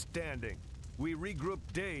 Outstanding. We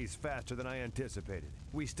regrouped days faster than I anticipated.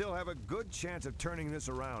 We still have a good chance of turning this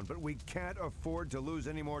around, but we can't afford to lose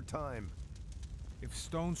any more time. If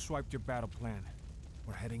Stone swiped your battle plan,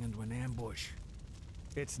 we're heading into an ambush.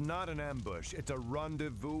 It's not an ambush, it's a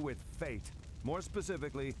rendezvous with fate. More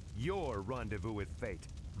specifically, your rendezvous with fate.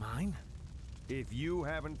 Mine? If you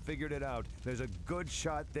haven't figured it out, there's a good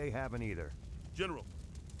shot they haven't either. General,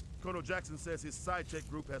 Colonel Jackson says his side-check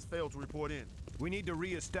group has failed to report in. We need to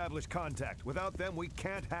re-establish contact. Without them, we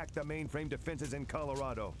can't hack the mainframe defenses in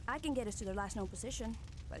Colorado. I can get us to their last known position,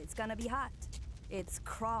 but it's gonna be hot. It's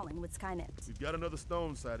crawling with Skynet. We've got another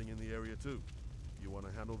Stone sighting in the area, too. You want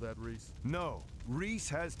to handle that, Reese? No. Reese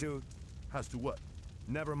has to... Has to what?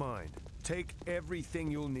 Never mind. Take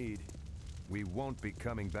everything you'll need. We won't be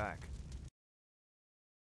coming back.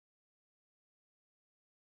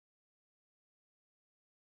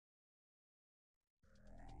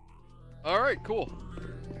 Alright, cool.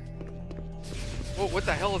 Whoa, what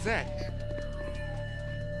the hell is that?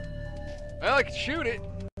 Well, I can shoot it.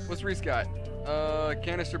 What's Reese got?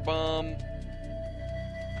 Canister bomb.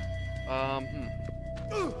 God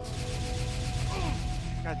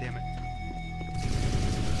damn it.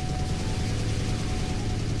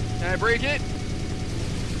 Can I break it?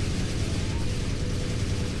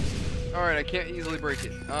 Alright, I can't easily break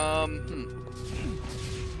it.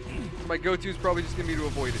 My go-to is probably just gonna be to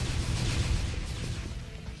avoid it.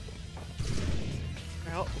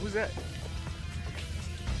 Hell, who's that?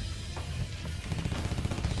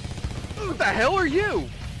 What the hell are you?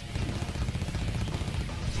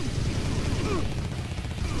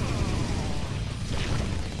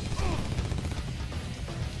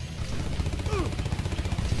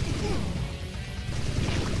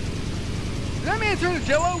 Did that man turn to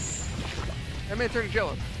Jello? That man turned to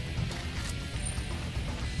Jello.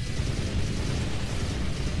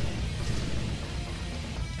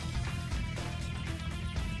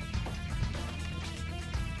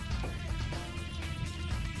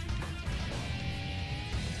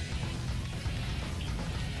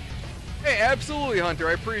 Hey, absolutely, Hunter.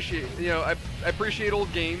 I appreciate, I appreciate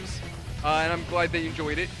old games, and I'm glad that you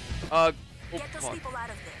enjoyed it. Get those people out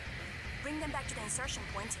of there. Bring them back to the insertion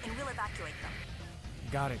point, and we'll evacuate them.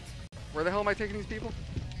 Got it. Where the hell am I taking these people?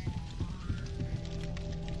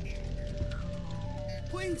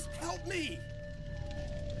 Please help me!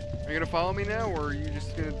 Are you gonna follow me now, or are you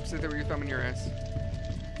just gonna sit there with your thumb in your ass?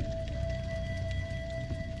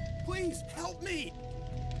 Please help me!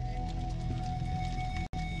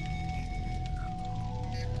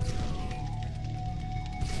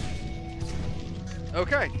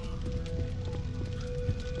 Okay.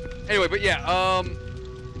 Anyway, but yeah,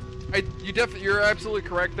 you're absolutely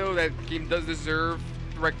correct though. That game does deserve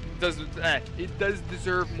it does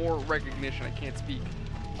deserve more recognition. I can't speak.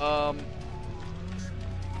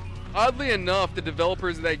 Oddly enough, the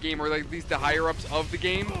developers of that game, or like at least the higher ups of the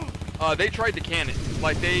game, they tried to can it.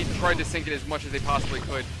 Like they tried to sink it as much as they possibly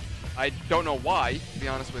could. I don't know why, to be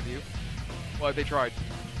honest with you, but they tried.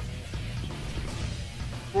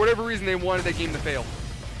 For whatever reason, they wanted that game to fail.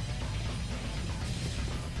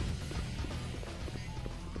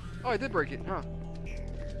 Oh, I did break it, huh?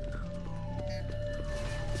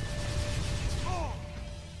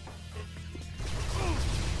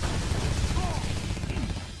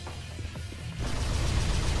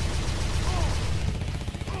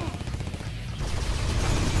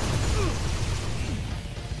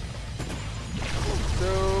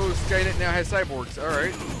 So, Skynet now has cyborgs,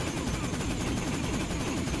 alright.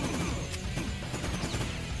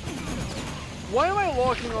 Why am I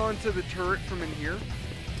locking onto the turret from in here?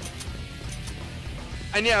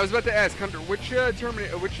 And yeah, I was about to ask Hunter, which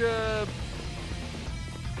Terminator, which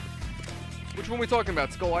one are we talking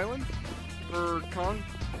about? Skull Island or Kong?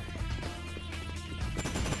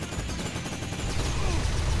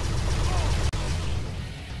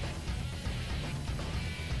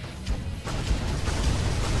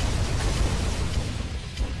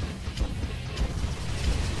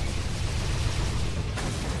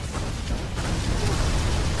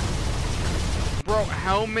 Bro,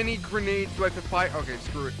 how many grenades do I have to fire? Okay,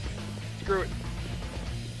 screw it. Screw it.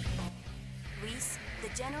 Reese, the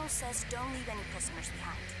general says don't leave any prisoners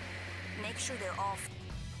behind. Make sure they're all...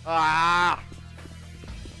 Ah!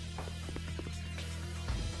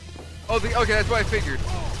 Oh, okay, that's what I figured.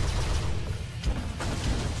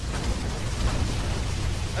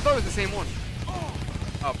 I thought it was the same one.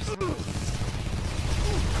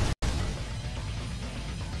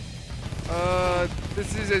 Oh,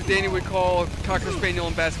 this is, as Danny would call, Cocker Spaniel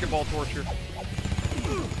and basketball torture.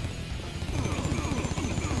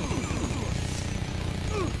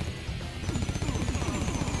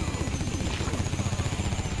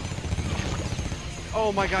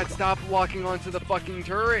 Oh my god, stop locking onto the fucking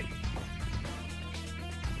turret.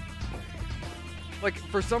 Like,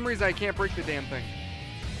 for some reason I can't break the damn thing.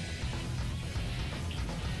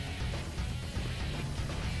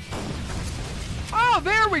 Oh,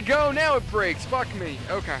 there we go. Now it breaks. Fuck me.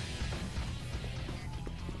 Okay.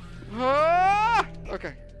 Ah!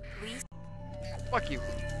 Okay. Fuck you.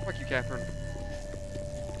 Fuck you, Catherine.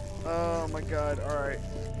 Oh my god. Alright.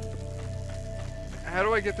 How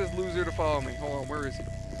do I get this loser to follow me? Hold on. Where is he?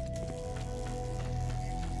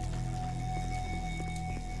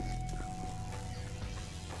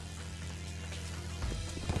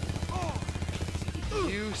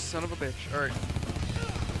 You son of a bitch. Alright.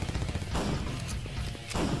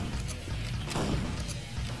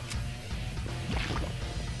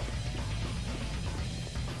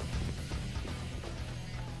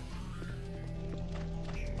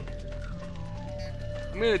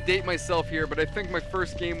 I'm gonna date myself here, but I think my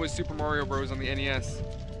first game was Super Mario Bros. On the NES.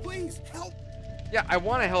 Please help! Yeah, I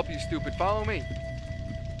want to help you, stupid. Follow me.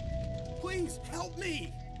 Please help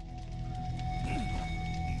me!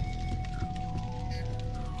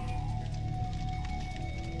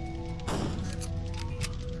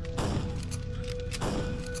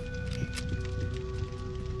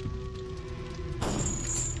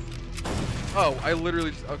 Oh, I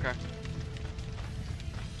literally just... Okay.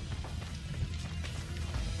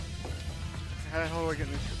 How the hell do I get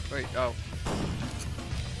in this? Wait, oh.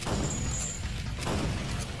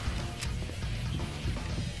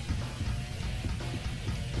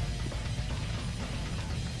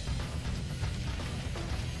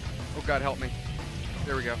 Oh god, help me.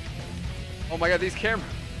 There we go. Oh my god, these cameras.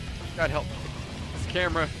 God help. This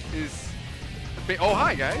camera is... Oh,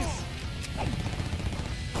 hi guys.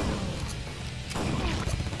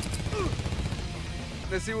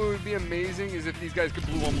 Let's see what would be amazing is if these guys could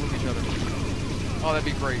blue on blue each other. Oh, that'd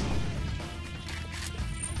be great.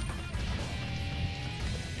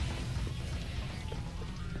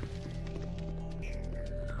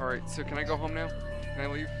 Alright, so can I go home now? Can I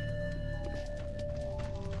leave?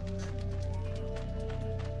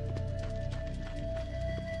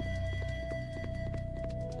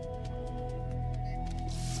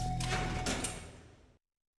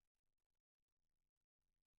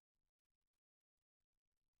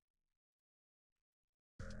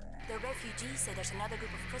 The refugees say there's another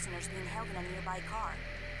group of prisoners being held in a nearby car.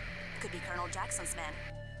 Could be Colonel Jackson's men.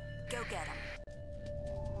 Go get them.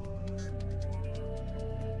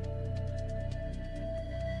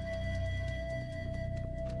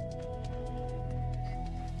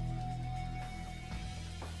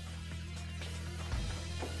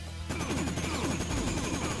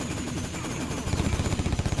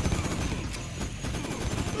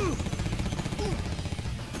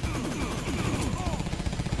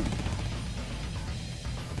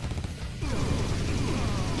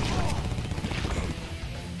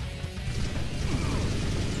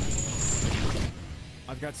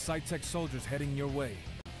 I've got Sci-Tech soldiers heading your way.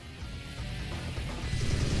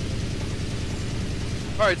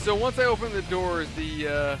 Alright, so once I open the doors,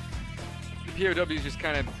 the POWs just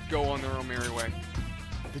kind of go on their own merry way.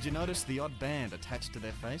 Did you notice the odd band attached to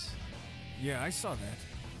their face? Yeah, I saw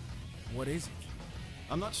that. What is it?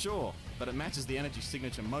 I'm not sure, but it matches the energy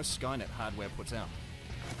signature most Skynet hardware puts out.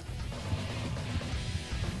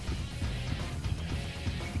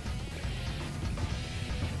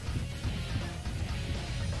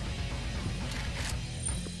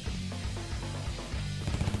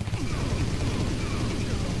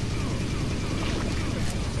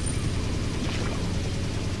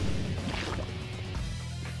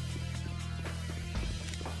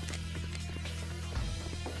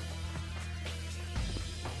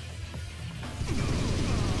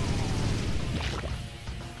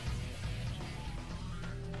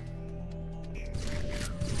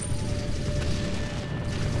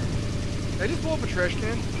 Did I just blow up a trash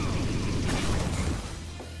can?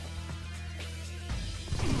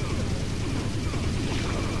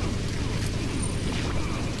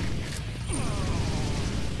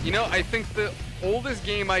 You know, I think the oldest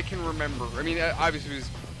game I can remember, I mean, obviously it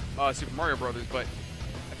was Super Mario Brothers, but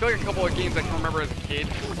I feel like a couple of games I can remember as a kid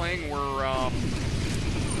playing were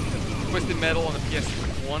Twisted Metal on the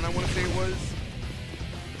PS1, I want to say it was.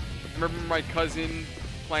 I remember my cousin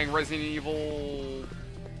playing Resident Evil,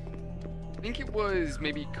 I think it was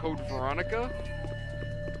maybe Code Veronica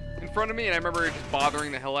in front of me, and I remember it just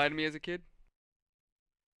bothering the hell out of me as a kid.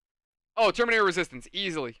 Oh, Terminator Resistance,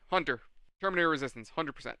 easily. Hunter. Terminator Resistance,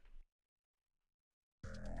 100%.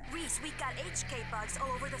 Reese, we got HK bugs all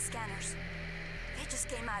over the scanners. They just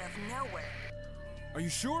came out of nowhere. Are you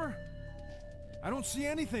sure? I don't see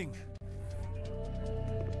anything.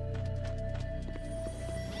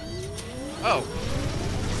 Oh.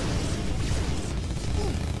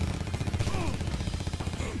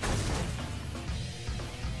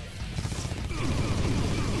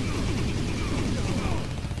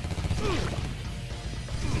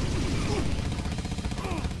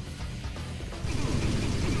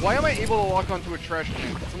 Why am I able to lock onto a trash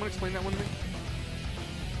can? Can someone explain that one to me?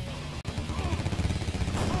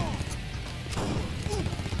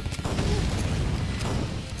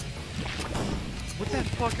 What the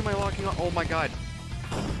fuck am I locking on? Oh my god.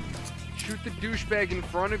 Shoot the douchebag in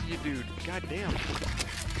front of you, dude. God damn.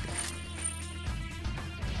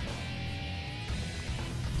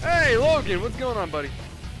 Hey, Logan, what's going on, buddy?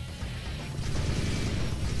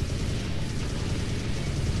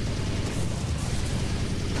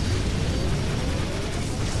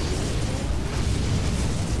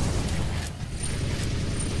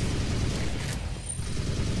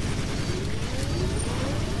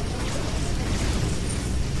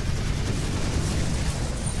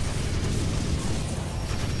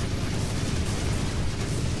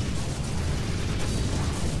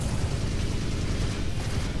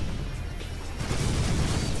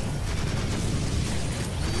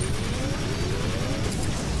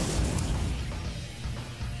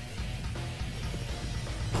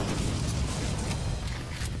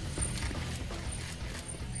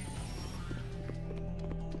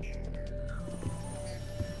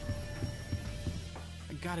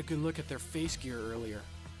 Got a good look at their face gear earlier.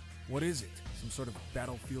 What is it? Some sort of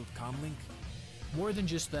battlefield comlink? More than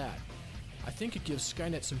just that. I think it gives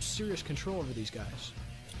Skynet some serious control over these guys.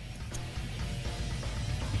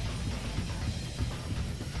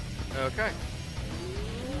 Okay.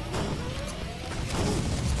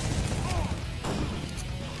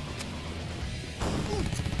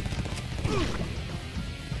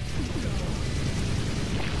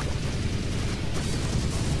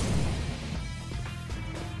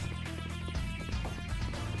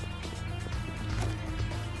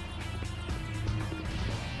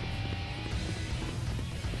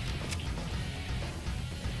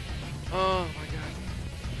 Oh my god.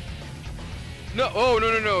 No, oh,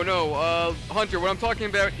 no. Hunter, what I'm talking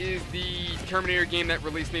about is the Terminator game that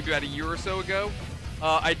released maybe about a year or so ago.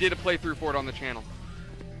 I did a playthrough for it on the channel.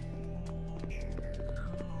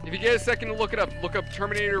 If you get a second to look it up, look up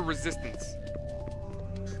Terminator Resistance.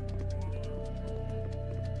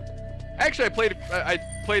 Actually, I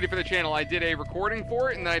played it for the channel. I did a recording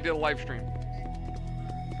for it, and then I did a live stream.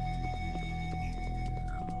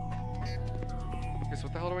 Guess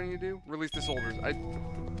what the hell do I need to do? Release the soldiers. I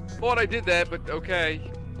thought I did that, but okay.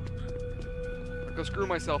 I'll go screw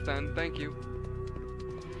myself then. Thank you.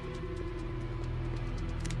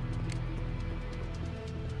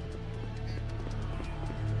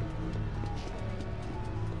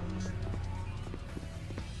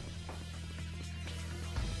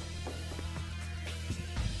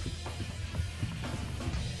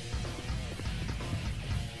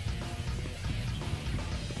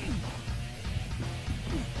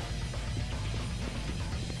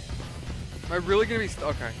 Am I really gonna be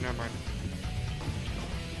okay, never mind.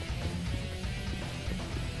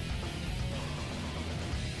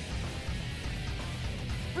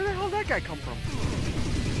 Where the hell did that guy come from?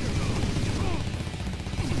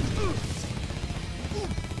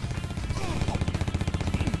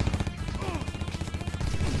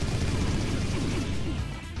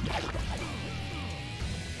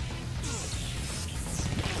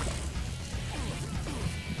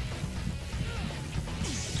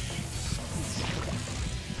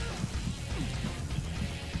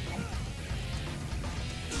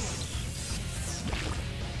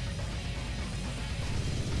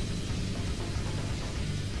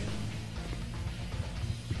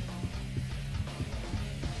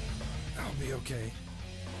 Okay.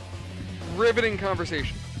 Riveting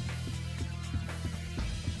conversation.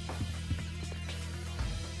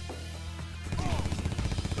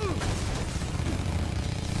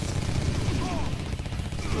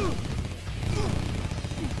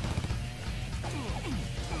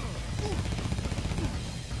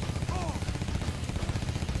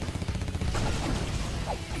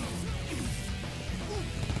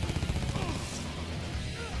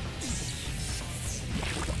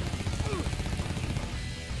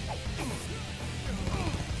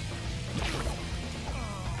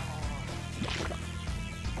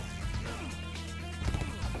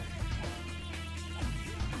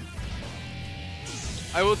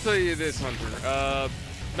 I will tell you this, Hunter.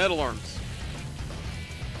 Metal Arms.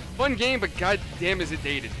 Fun game, but goddamn is it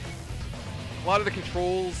dated. A lot of the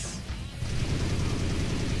controls,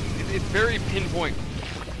 it's very pinpoint.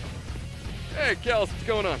 Hey, Kels, what's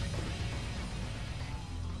going on?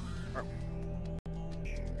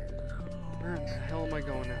 Where the hell am I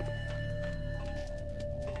going now?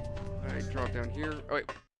 Alright, drop down here. Oh, wait.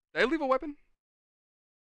 Did I leave a weapon?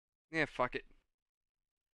 Yeah, fuck it.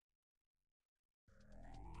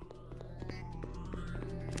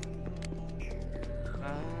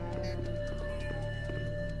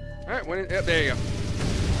 Alright, yep, there you go.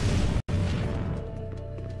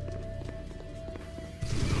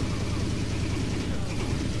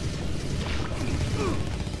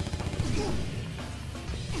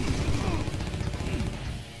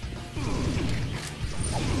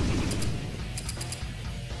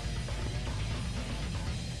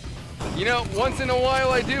 You know, once in a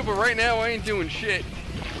while I do, but right now I ain't doing shit.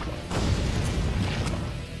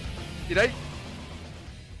 Did I?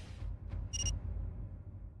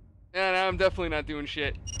 Yeah, no, I'm definitely not doing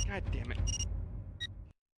shit. God damn it.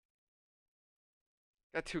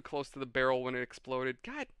 Got too close to the barrel when it exploded.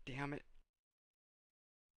 God damn it.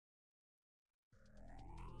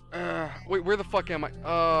 Wait, where the fuck am I?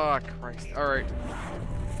 Oh, Christ. Alright.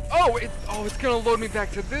 Oh, it's gonna load me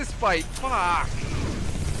back to this fight. Fuck.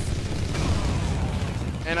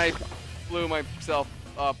 And I blew myself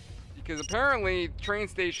up. Because apparently train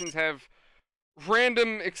stations have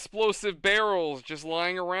random explosive barrels just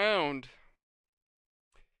lying around.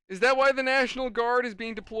 Is that why the National Guard is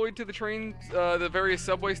being deployed to the trains, the various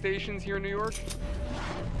subway stations here in New York?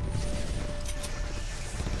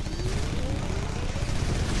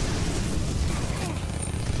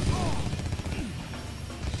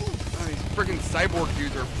 Oh, these friggin' cyborg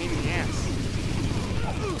dudes are a pain in the ass.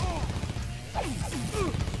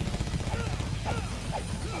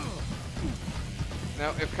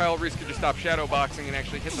 Now, if Kyle Reese could just stop shadowboxing and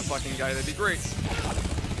actually hit the fucking guy, that'd be great.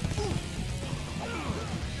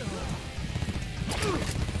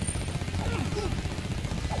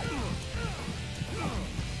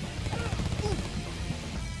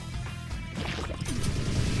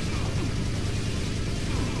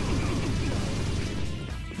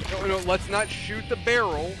 No, let's not shoot the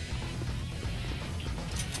barrel.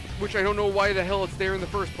 Which I don't know why the hell it's there in the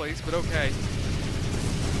first place, but okay.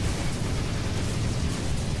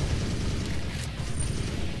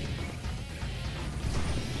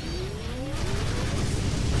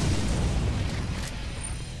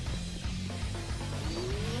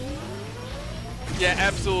 Yeah,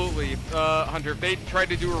 absolutely, Hunter. If they tried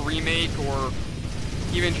to do a remake or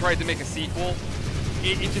even tried to make a sequel,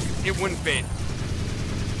 it wouldn't fit.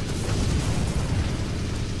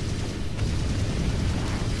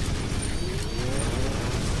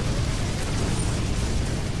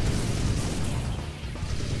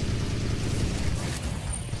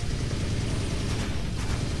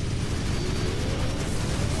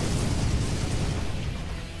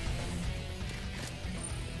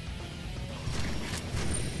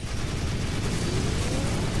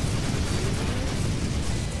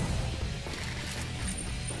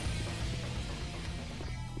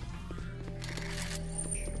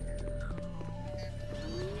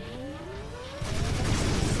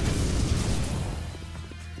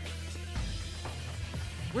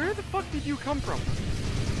 Where the fuck did you come from?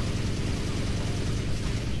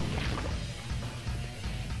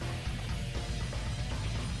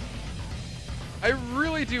 I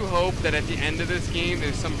really do hope that at the end of this game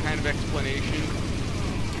there's some kind of explanation.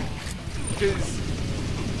 Because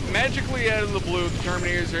magically out of the blue, the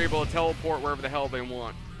Terminators are able to teleport wherever the hell they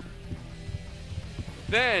want.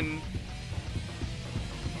 Then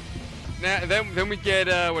we get,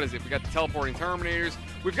 what is it? We got the teleporting Terminators.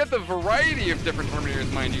 We've got the variety of different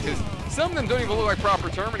Terminators, mind you, because some of them don't even look like proper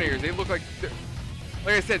Terminators. They look like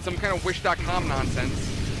I said, some kind of Wish.com nonsense.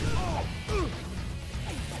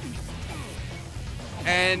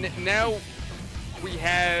 And now we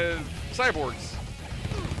have cyborgs.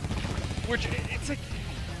 Which, it's like,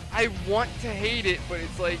 I want to hate it, but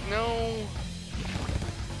it's like, no.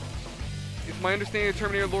 If my understanding of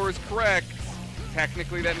Terminator lore is correct,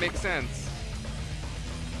 technically that makes sense.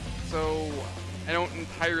 So I don't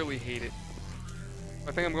entirely hate it.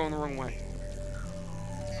 I think I'm going the wrong way.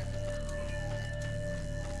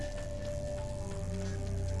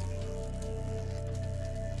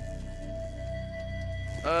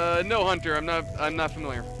 No, Hunter, I'm not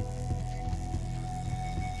familiar.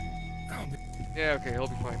 Yeah, okay, he'll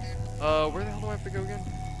be fine. Where the hell do I have to go again?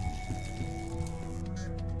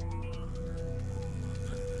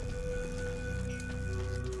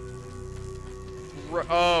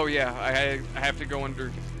 Oh yeah, I have to go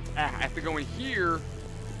under. I have to go in here.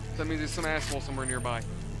 That means there's some asshole somewhere nearby.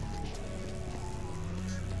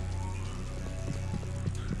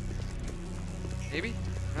 Maybe?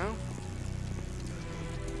 No?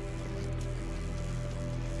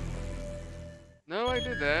 No, I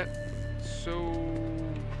did that. So...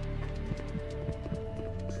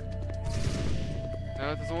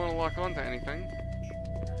 No, it doesn't want to lock onto anything.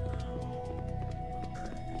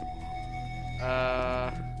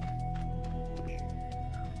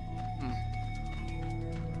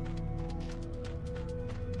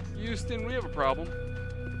 Houston, we have a problem.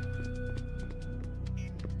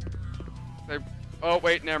 Oh,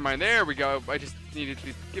 wait, never mind. There we go. I just needed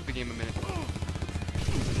to give the game a minute.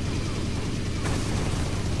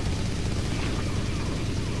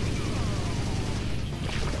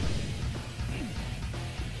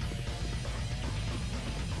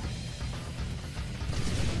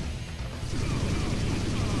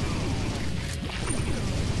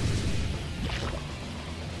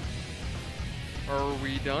 Are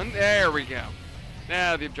we done? There we go.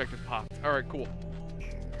 Now the objective popped. Alright, cool.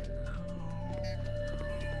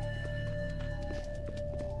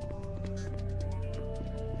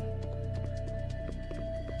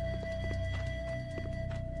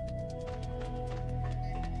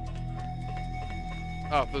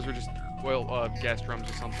 Oh, those were just oil, gas drums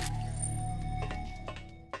or something.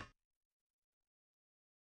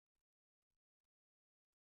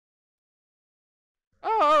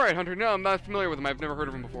 Oh, alright, Hunter. No, I'm not familiar with him. I've never heard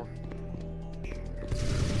of him before.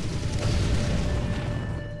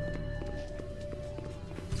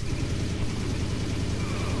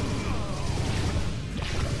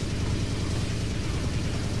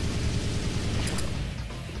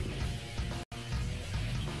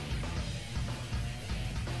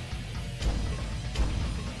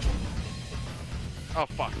 Oh,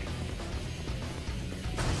 fuck.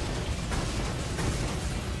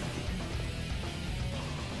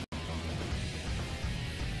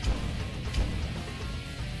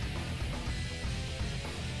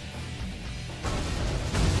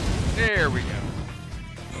 There we go.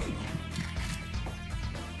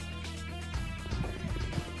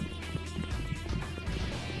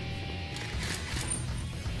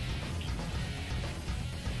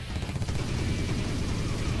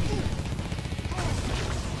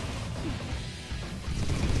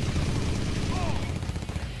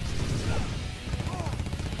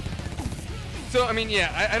 So, I mean,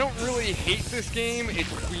 yeah, I don't really hate this game. It's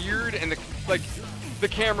weird, and the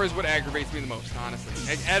camera is what aggravates me the most, honestly.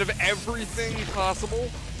 Out of everything possible,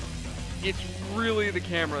 it's really the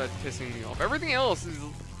camera that's pissing me off. Everything else is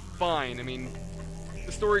fine. I mean,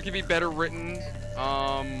 the story could be better written.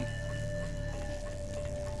 I'd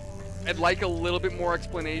like a little bit more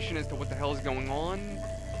explanation as to what the hell is going on.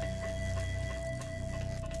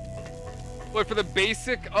 But for the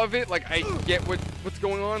basic of it, like, I get what's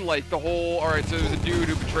going on. Like, the whole, alright, so there's a dude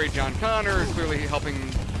who betrayed John Connor, clearly helping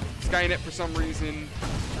Skynet for some reason.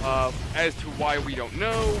 As to why, we don't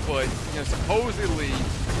know, but, you know, supposedly,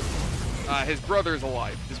 his brother's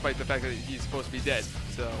alive, despite the fact that he's supposed to be dead.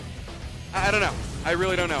 So, I don't know. I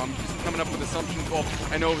really don't know. I'm just coming up with assumptions. Well,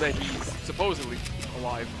 I know that he's supposedly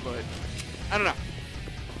alive, but I don't know.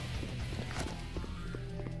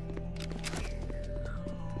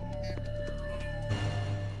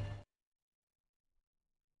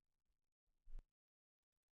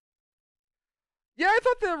 Yeah, I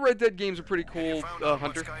thought the Red Dead games were pretty cool,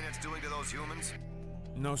 Hunter. What Skynet's doing to those humans?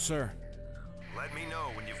 No, sir. Let me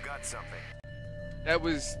know when you've got something. That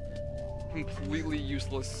was completely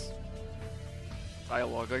useless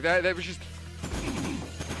dialogue. Like, that was just...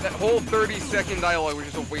 That whole 30-second dialogue was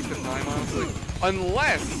just a waste of time, honestly.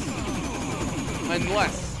 Unless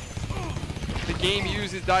the game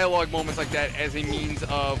uses dialogue moments like that as a means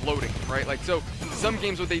of loading, right? Like, so, some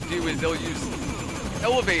games what they do is they'll use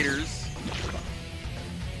elevators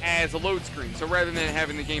as a load screen. So rather than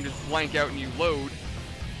having the game just blank out and you load,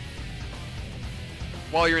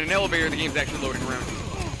 while you're in an elevator, the game's actually loading around you.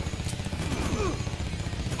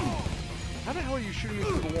 How the hell are you shooting me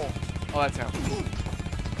through the wall? Oh, that's how.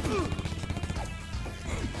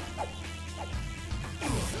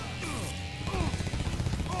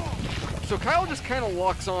 So Kyle just kind of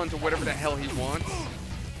locks on to whatever the hell he wants.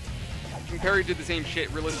 And Perry did the same shit.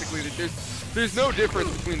 Realistically, there's no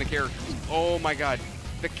difference between the characters. Oh my god.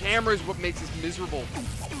 The camera is what makes this miserable.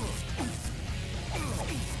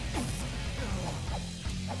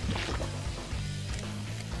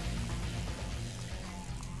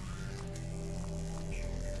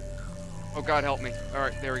 Oh god, help me.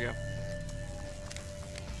 Alright, there we go. What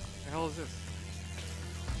the hell is this?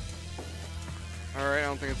 Alright, I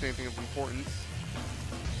don't think it's anything of importance.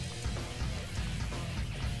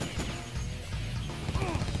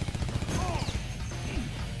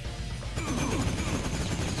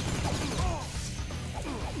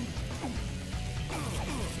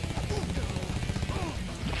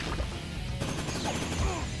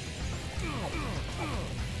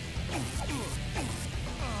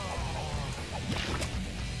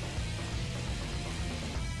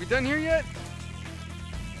 We done here yet?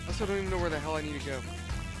 I also don't even know where the hell I need to go.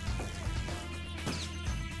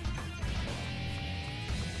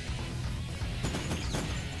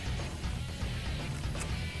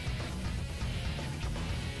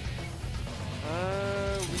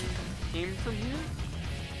 We came from here?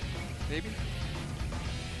 Maybe?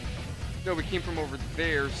 No, we came from over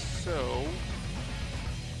there, so...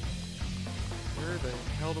 Where the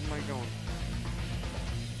hell am I going?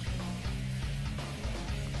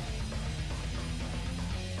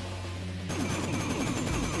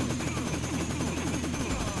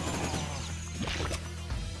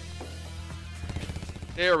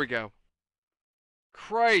 There we go.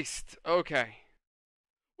 Christ. Okay.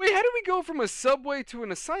 Wait, how did we go from a subway to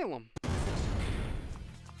an asylum?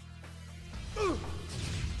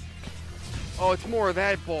 Oh, it's more of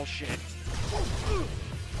that bullshit.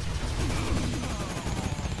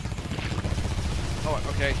 Oh,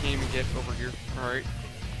 okay, I can't even get over here. Alright.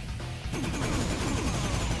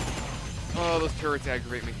 Oh, those turrets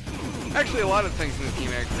aggravate me. Actually, a lot of things in this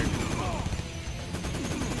game aggravate me.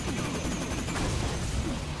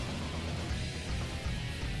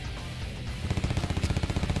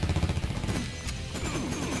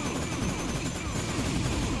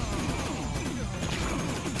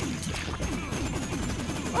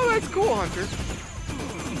 Oh, that's cool, Hunter.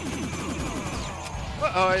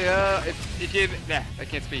 If you, nah, I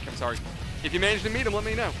can't speak, I'm sorry. If you manage to meet him, let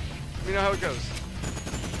me know. Let me know how it goes.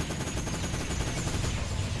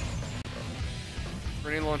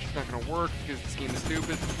 Grenade launcher's not gonna work because this game is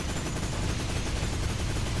stupid.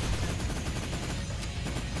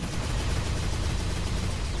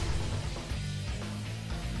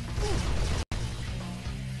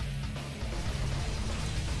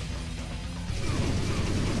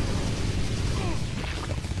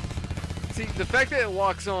 See, the fact that it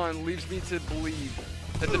locks on leaves me to believe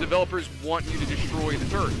that the developers want you to destroy the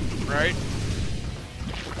turret, right?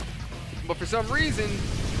 But for some reason,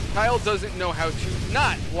 Kyle doesn't know how to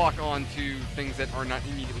not lock on to things that are not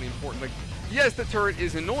immediately important. Like, yes, the turret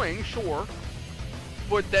is annoying, sure,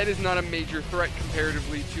 but that is not a major threat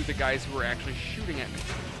comparatively to the guys who are actually shooting at me.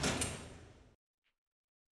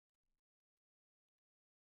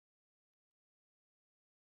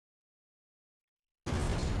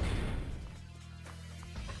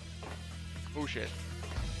 Oh shit.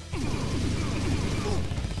 Oh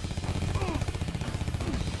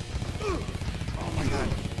my god.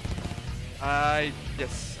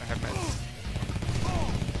 Yes, I have meds.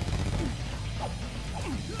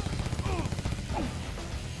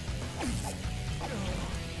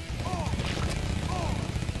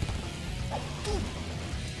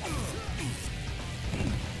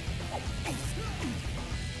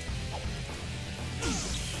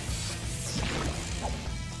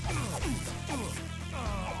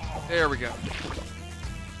 There we go.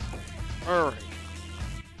 Alright.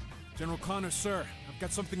 General Connor, sir, I've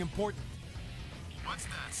got something important. What's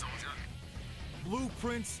that, soldier?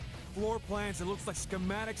 Blueprints, floor plans, it looks like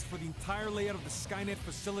schematics for the entire layout of the Skynet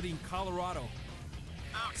facility in Colorado.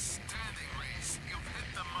 Outstanding, Reese. You've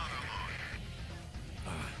hit the motherlode.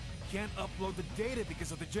 Can't upload the data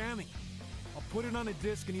because of the jamming. I'll put it on a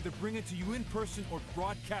disk and either bring it to you in person or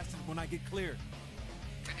broadcast it when I get cleared.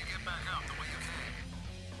 Can you get back out the way you came?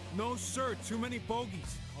 No, sir, too many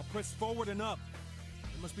bogeys. I'll press forward and up.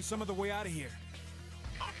 There must be some other way out of here.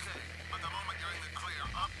 Okay, but the moment you're in the clear,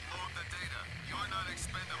 upload the data. You're not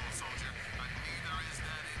expendable, soldier, but neither is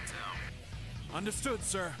that intel. Understood,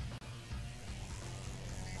 sir.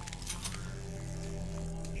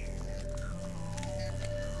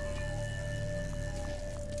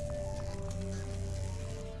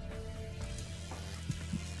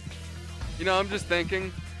 You know, I'm just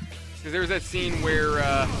thinking, because there was that scene where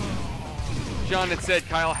John had said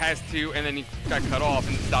Kyle has to, and then he got cut off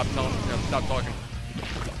and stopped talking.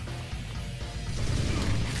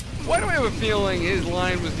 Why do I have a feeling his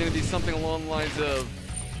line was going to be something along the lines of,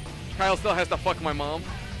 Kyle still has to fuck my mom?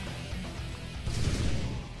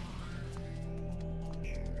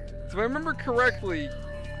 So if I remember correctly,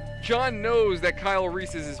 John knows that Kyle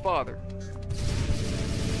Reese is his father.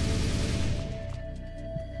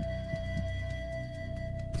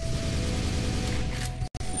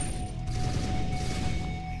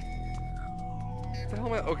 What the hell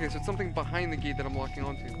am I? Okay, so it's something behind the gate that I'm locking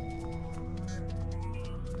onto.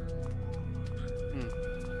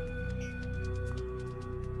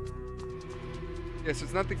 Yeah, so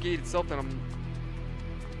it's not the gate itself that I'm...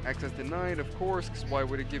 Access denied, of course, because why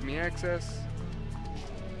would it give me access?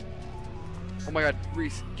 Oh my god,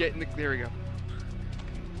 Reese, get in the... There we go.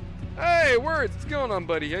 Hey, Words, what's going on,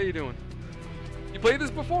 buddy? How you doing? You played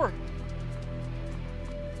this before?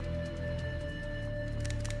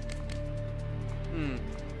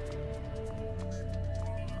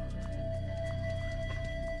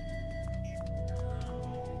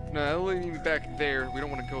 No, that'll lead me back there. We don't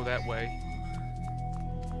want to go that way.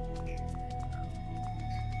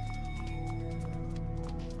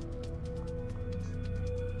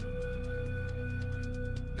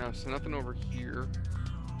 No, so nothing over here.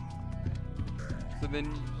 So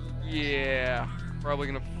then, yeah, probably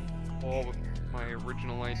gonna fall with my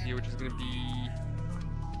original idea, which is gonna be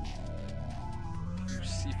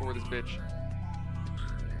C4 this bitch.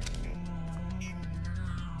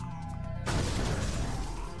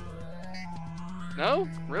 No?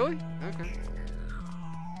 Really? Okay.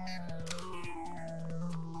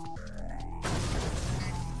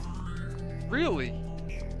 Really?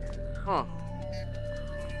 Huh.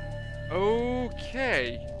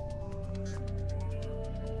 Okay.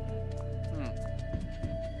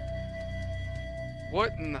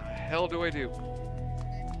 What in the hell do I do?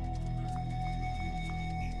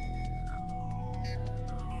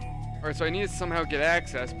 Alright, so I need to somehow get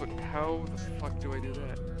access, but how the fuck do I do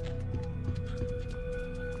that?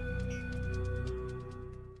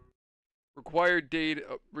 Require data,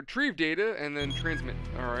 retrieve data, and then transmit.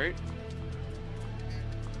 Alright.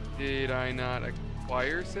 Did I not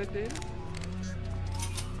acquire said data?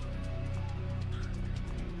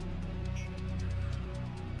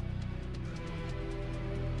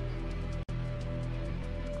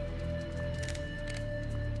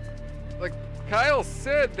 Like, Kyle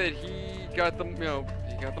said that he got the,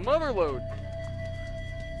 he got the mother load.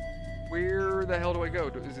 Where the hell do I go?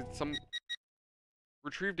 Is it some...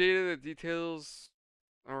 Retrieve data that details...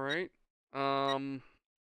 Alright.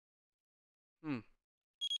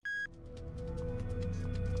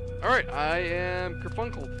 Alright, I am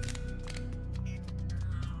kerfunkled.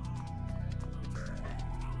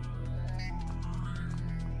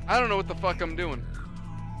 I don't know what the fuck I'm doing.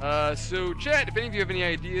 So chat, if any of you have any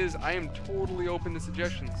ideas, I am totally open to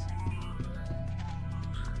suggestions.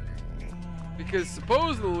 Because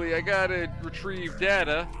supposedly I gotta retrieve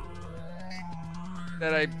data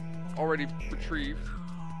that I already retrieved.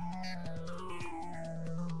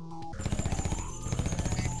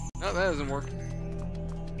 No, that doesn't work.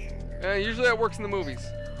 Usually that works in the movies.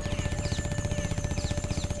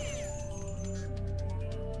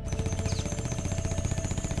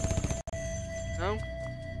 No?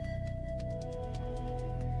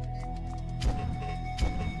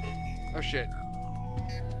 Oh shit.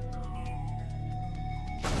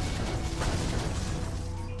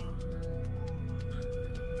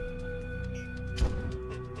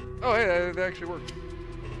 Oh, hey, that actually worked.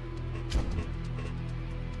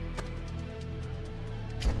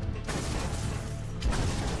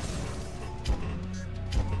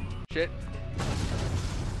 Shit.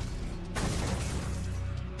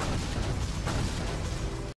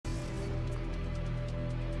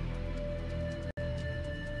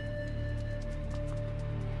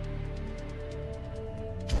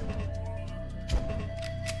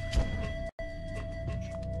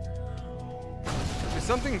 There's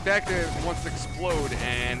something back there that wants to explode,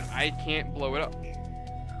 and I can't blow it up.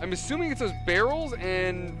 I'm assuming it's those barrels,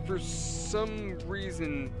 and for some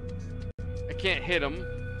reason, I can't hit them.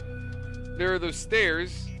 There are those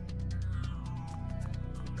stairs.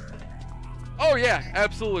 Oh yeah,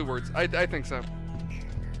 absolutely words. I think so.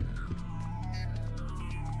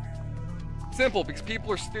 Simple, because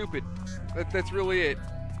people are stupid. That's really it.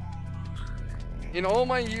 In all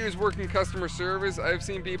my years working customer service, I've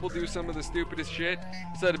seen people do some of the stupidest shit.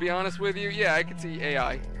 So to be honest with you, yeah, I could see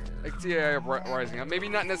AI. I could see AI rising up. Maybe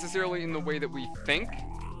not necessarily in the way that we think.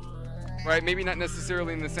 Right? Maybe not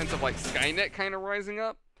necessarily in the sense of like Skynet kind of rising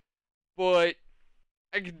up. But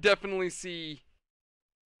I could definitely see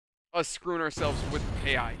us screwing ourselves with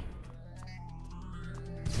AI.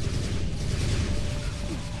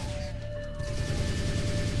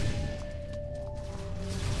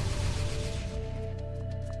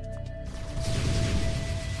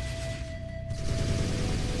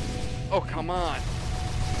 Oh, come on.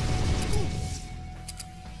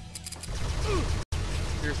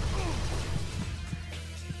 Here's...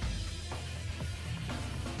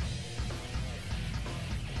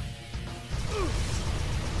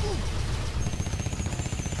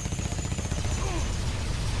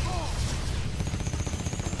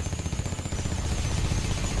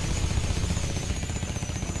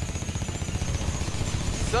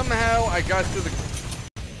 Somehow I got to the...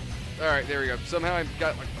 Alright, there we go. Somehow I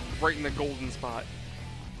got like right in the golden spot.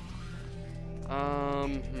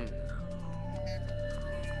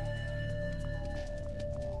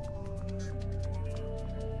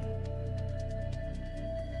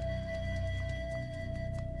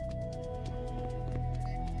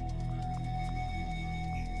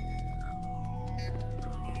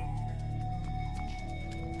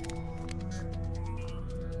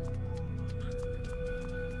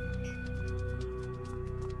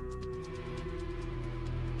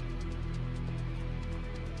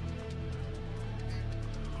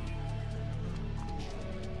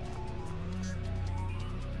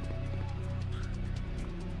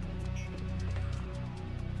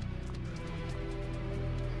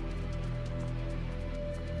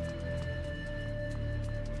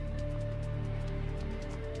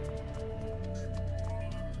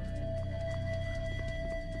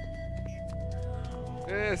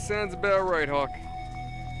 Yeah, sounds about right, Hawk.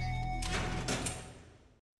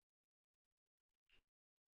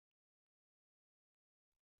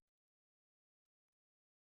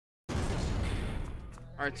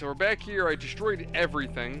 Alright, so we're back here. I destroyed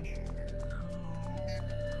everything.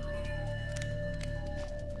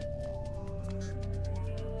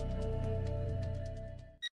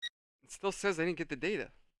 It still says I didn't get the data.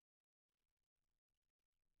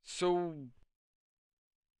 So...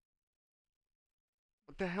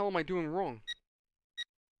 what the hell am I doing wrong?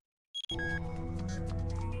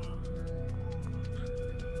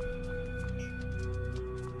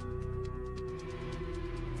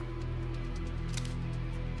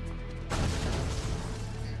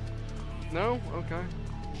 No? Okay.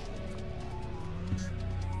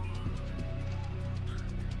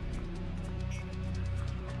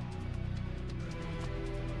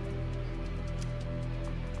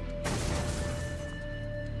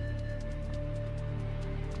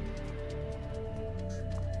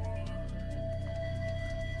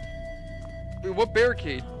 Wait, what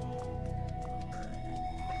barricade?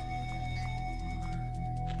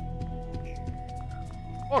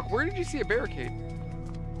 Fuck, where did you see a barricade?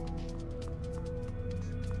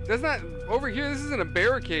 That's not over here. This isn't a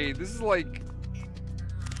barricade. This is like,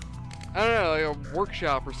 I don't know, like a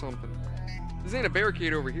workshop or something. This ain't a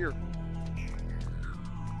barricade over here.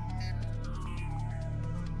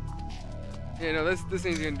 Yeah, no, this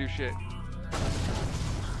ain't gonna do shit.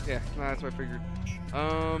 Yeah, no, that's what I figured.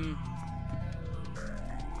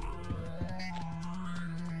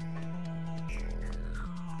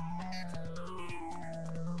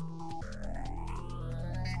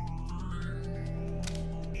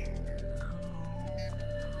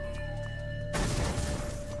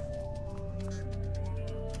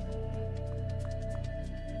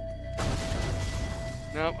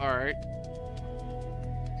 Nope, alright.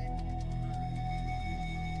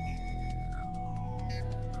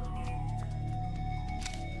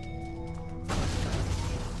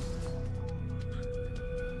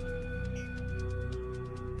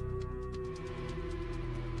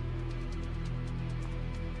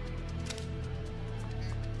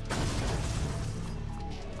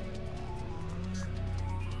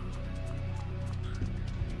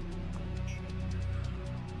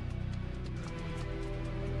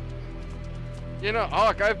 You know,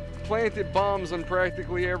 Hawk, I've planted bombs on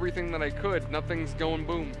practically everything that I could. Nothing's going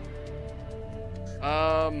boom.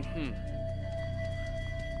 I'm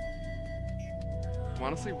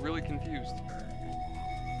honestly really confused.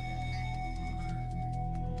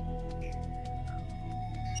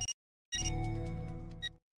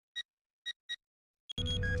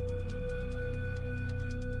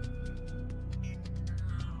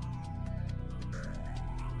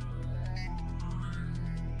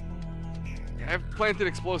 I've planted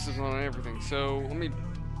explosives on everything, so let me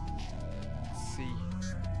see.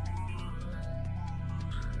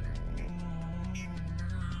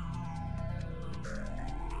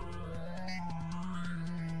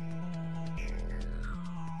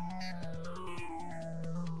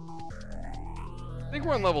 I think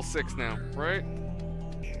we're on level 6 now, right?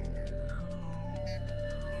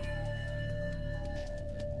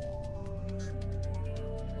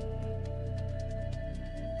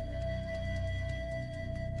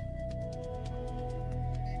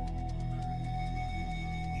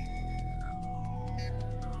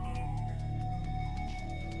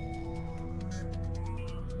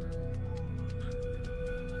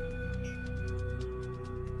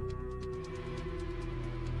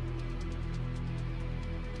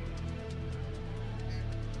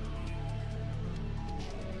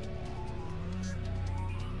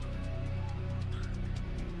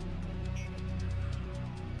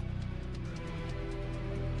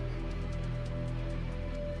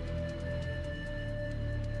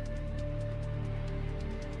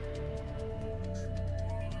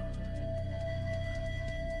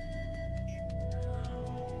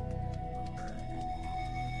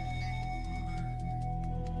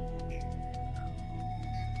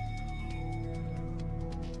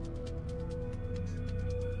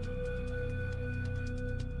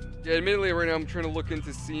 Yeah, admittedly right now I'm trying to look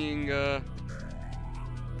into seeing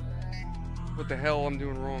what the hell I'm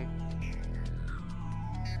doing wrong.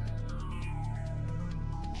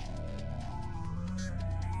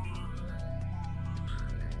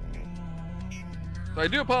 So I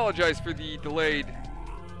do apologize for the delayed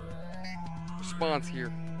response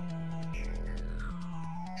here.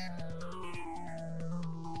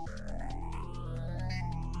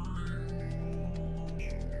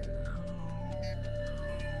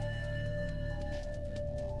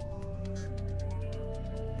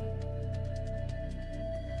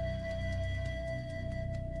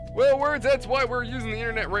 Well, words, that's why we're using the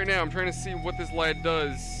internet right now. I'm trying to see what this lad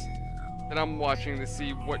does that I'm watching to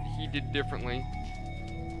see what he did differently.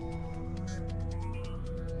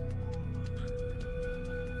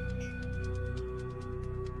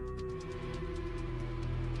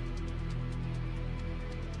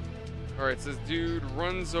 Alright, so this dude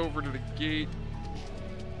runs over to the gate.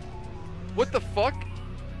 What the fuck?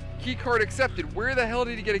 Key card accepted. Where the hell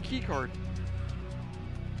did he get a key card?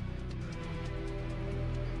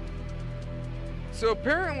 So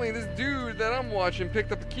apparently this dude that I'm watching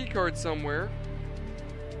picked up a key card somewhere.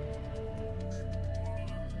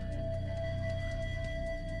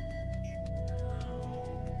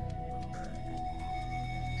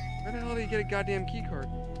 Where the hell did he get a goddamn key card?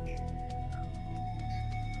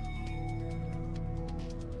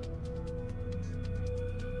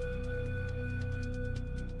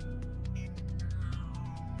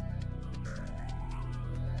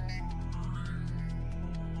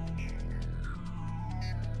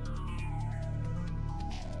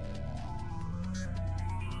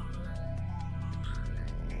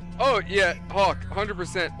 Oh, yeah, Hawk,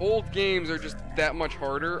 100%. Old games are just that much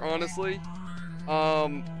harder, honestly.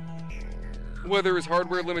 Whether it's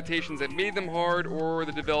hardware limitations that made them hard, or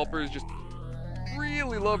the developers just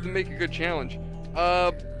really love to make a good challenge.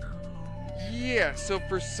 Yeah, so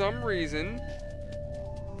for some reason,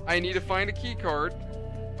 I need to find a key card.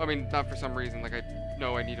 I mean, not for some reason, like I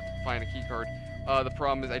know I need to find a key card. The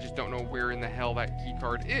problem is I just don't know where in the hell that key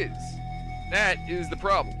card is. That is the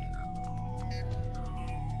problem.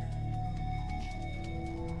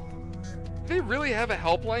 Do they really have a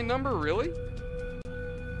helpline number, really?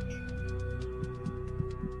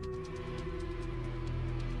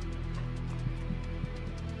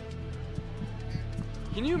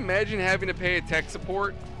 Can you imagine having to pay a tech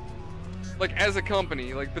support? Like, as a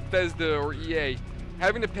company, like Bethesda or EA,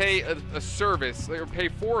 having to pay a service, or pay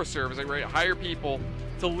for a service, like, right, hire people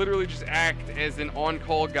to literally just act as an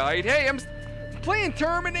on-call guide. Hey, I'm playing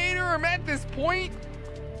Terminator, I'm at this point.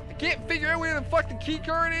 I can't figure out where the fuck the key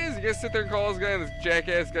card is. You guys sit there and call this guy, and this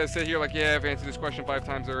jackass guy sit here like, yeah, I've answered this question 5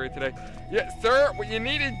 times already today. Yeah, sir, what you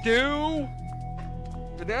need to do,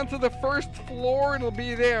 go down to the first floor, it'll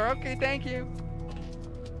be there. Okay, thank you.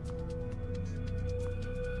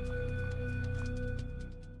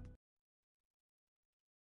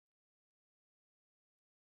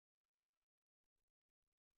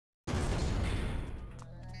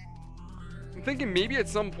 I'm thinking maybe at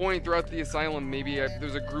some point throughout the asylum, maybe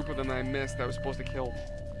there's a group of them that I missed that I was supposed to kill.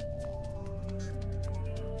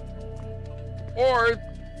 Or,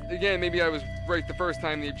 again, maybe I was right the first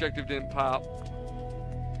time the objective didn't pop.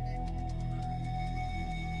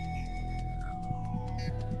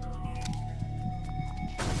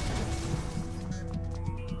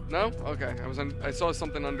 No? Okay, I saw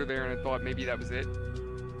something under there and I thought maybe that was it.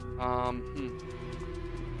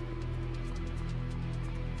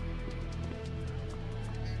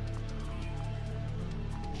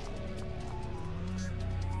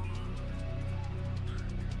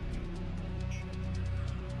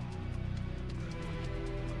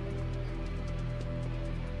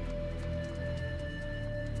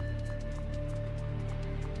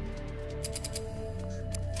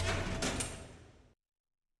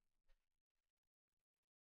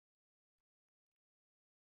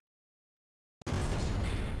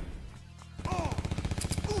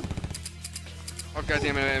 Oh,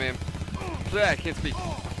 goddammit, man. I can't speak.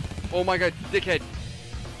 Oh my god, dickhead.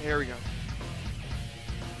 There we go.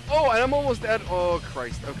 Oh, and I'm almost at. Oh,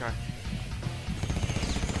 Christ. Okay.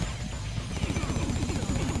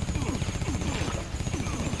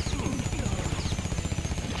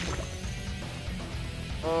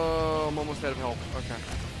 Oh, I'm almost out of health. Okay.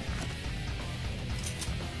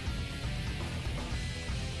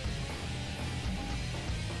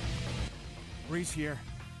 Reese here.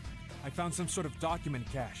 I found some sort of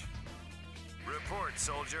document cache. Report,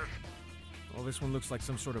 soldier. Well, this one looks like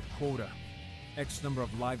some sort of quota. X number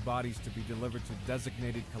of live bodies to be delivered to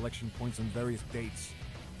designated collection points on various dates.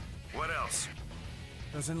 What else?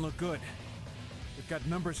 Doesn't look good. We've got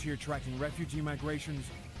numbers here tracking refugee migrations,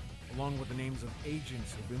 along with the names of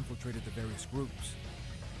agents who've infiltrated the various groups.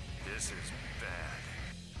 This is bad.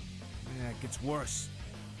 Yeah, it gets worse.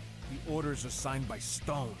 The orders are signed by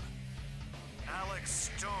Stone. Alex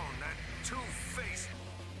Stone, that two-faced...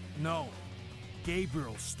 No,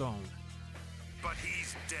 Gabriel Stone. But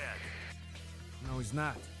he's dead. No, he's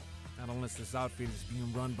not. Not unless this outfit is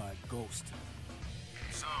being run by a ghost.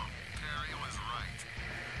 So, Terry was right.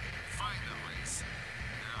 Find them, Reese.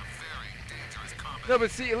 They're a very dangerous combination. No, but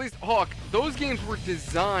see, at least, Hawk, those games were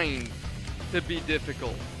designed to be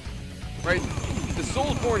difficult. Right? The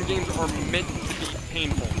Soulsborne games are meant to be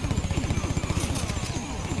painful.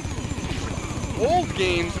 old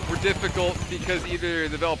games were difficult because either the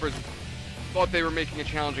developers thought they were making a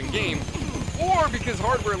challenging game, or because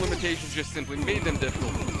hardware limitations just simply made them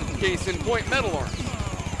difficult. Case in point, Metal Arms.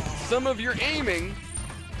 Some of your aiming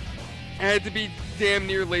had to be damn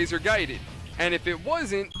near laser guided, and if it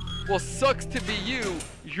wasn't, well, sucks to be you,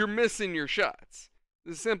 you're missing your shots.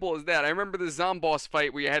 As simple as that. I remember the Zomboss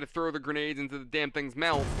fight where you had to throw the grenades into the damn thing's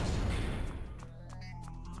mouth.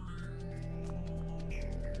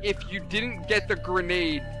 If you didn't get the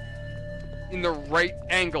grenade in the right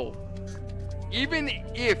angle, even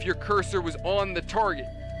if your cursor was on the target,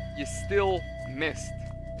 you still missed.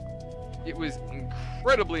 It was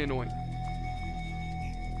incredibly annoying.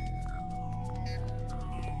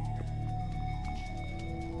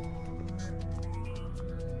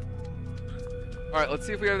 Alright, let's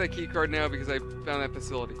see if we have that key card now because I found that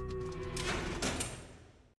facility.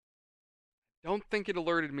 Don't think it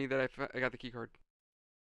alerted me that I got the key card.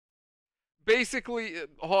 Basically,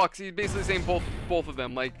 Hawks, he's basically saying both of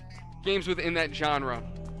them, like games within that genre.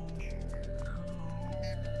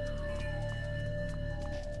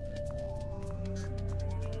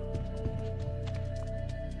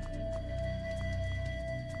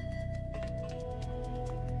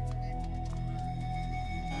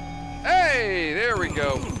 Hey, there we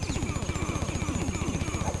go.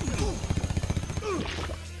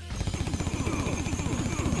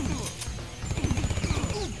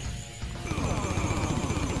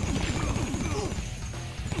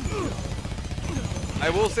 I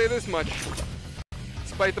will say this much.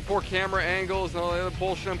 Despite the poor camera angles and all the other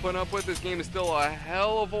bullshit I'm putting up with, this game is still a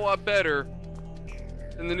hell of a lot better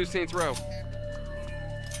than the new Saints Row.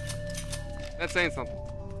 That's saying something.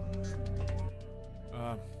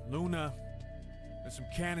 Luna, there's some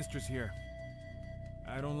canisters here.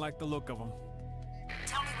 I don't like the look of them.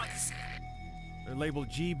 Tell me what you see. They're labeled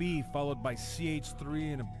GB, followed by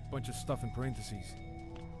CH3 and a bunch of stuff in parentheses.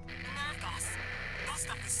 Nerve gas. That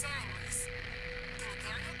stuff is searing loose. Can you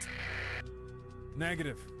carry it?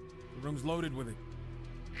 Negative. The room's loaded with it.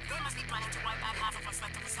 They must be planning to wipe out half of what's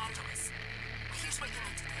left of Los Angeles. Here's what you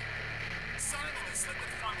need to do. Sarin in its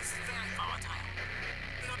liquid form is very volatile.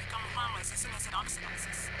 It'll become harmless as soon as it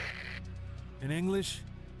oxidizes. In English?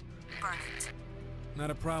 Burn it.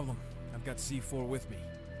 Not a problem. I've got C4 with me.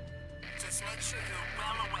 Just make sure you're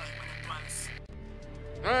well away when it blows.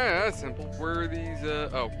 Alright, that's simple. Where are these,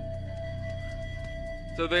 oh.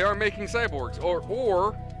 So they are making cyborgs,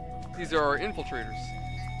 or these are our infiltrators.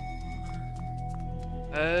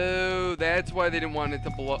 Oh, that's why they didn't want it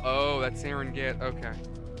to blow. Oh, that's sarin gas. Okay.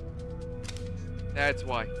 That's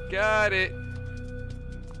why. Got it.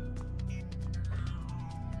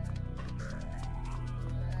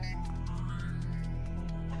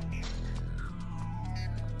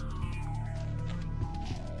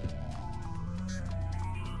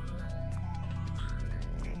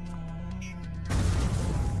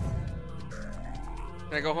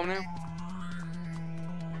 Can I go home now?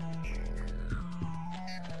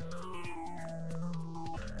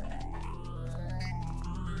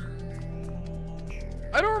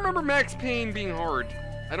 I don't remember Max Payne being hard.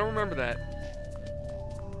 I don't remember that.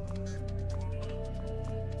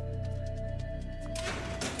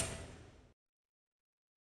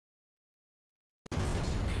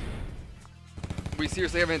 We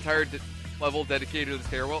seriously have an entire level dedicated to the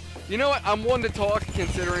stairwell. You know what? I'm one to talk,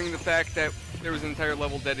 considering the fact that there was an entire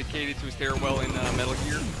level dedicated to a stairwell in Metal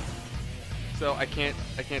Gear. So I can't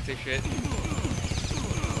say shit.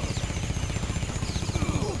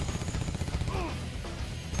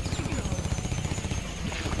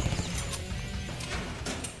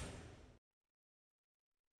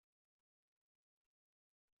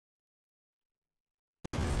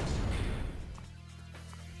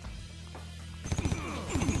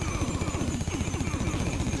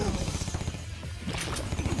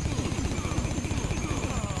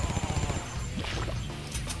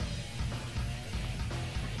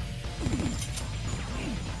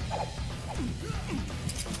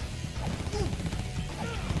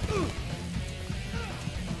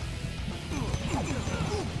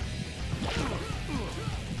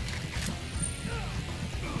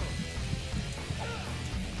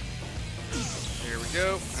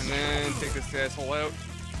 Go, and then take this asshole out.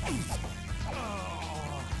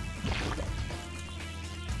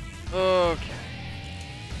 Okay.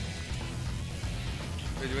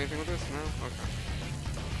 Did I do anything with this? No? Okay.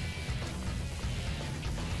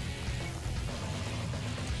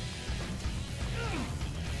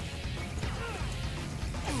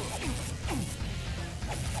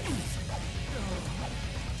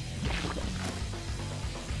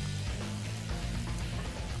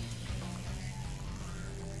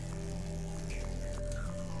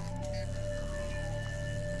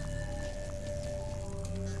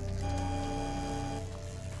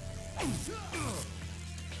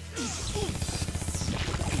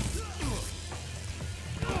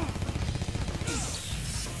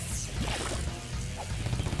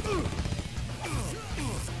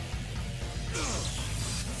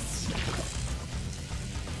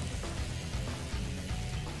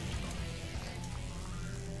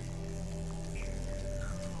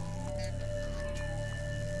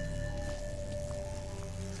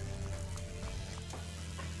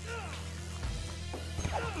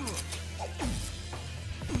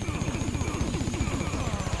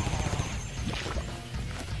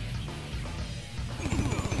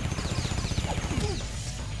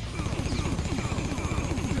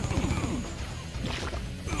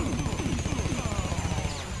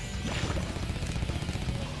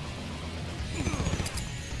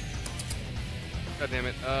 God damn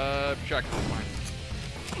it. Shotgun's fine.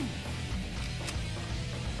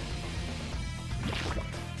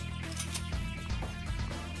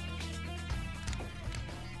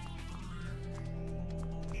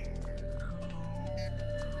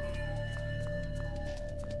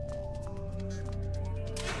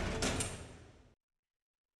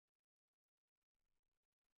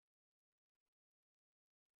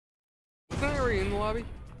 Wasn't I already in the lobby?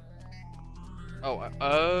 Oh,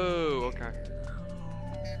 oh, okay.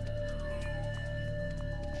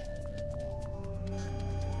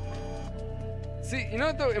 See, you know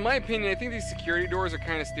what though, in my opinion, I think these security doors are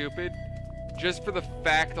kind of stupid. Just for the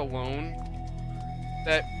fact alone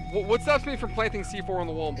that, what stops me from planting C4 on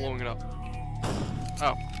the wall and blowing it up?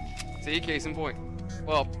 Oh, see, case in point.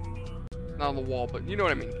 Well, not on the wall, but you know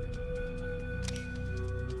what I mean.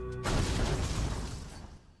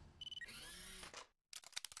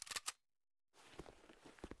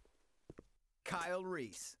 Kyle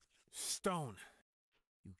Reese. Stone,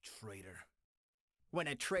 you traitor. When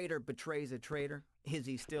a traitor betrays a traitor, is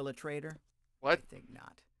he still a traitor? What? I think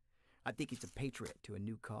not. I think he's a patriot to a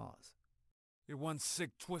new cause. You're one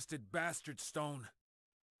sick, twisted bastard, Stone.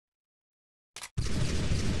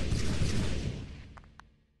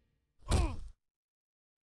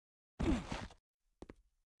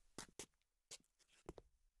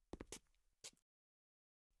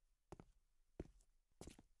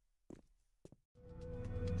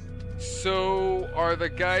 So, are the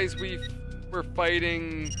guys we're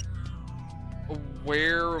fighting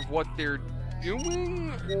aware of what they're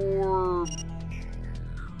doing, or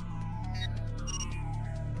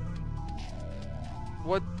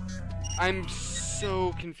what? I'm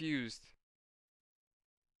so confused.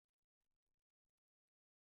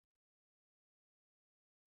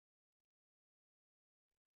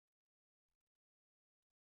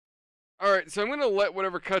 Alright, so I'm gonna let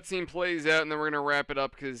whatever cutscene plays out, and then we're gonna wrap it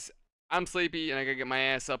up, because I'm sleepy, and I gotta get my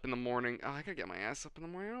ass up in the morning. Oh, I gotta get my ass up in the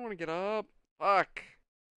morning. I don't want to get up. Fuck.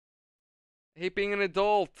 I hate being an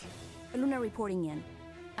adult. Luna reporting in.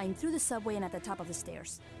 I'm through the subway and at the top of the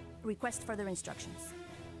stairs. Request further instructions.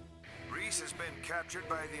 Reese has been captured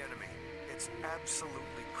by the enemy. It's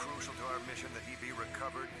absolutely crucial to our mission that he be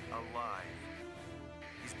recovered alive.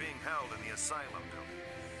 He's being held in the asylum building.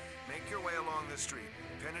 Make your way along the street,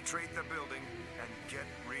 penetrate the building, and get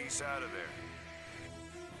Reese out of there.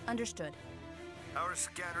 Understood. Our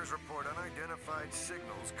scanners report unidentified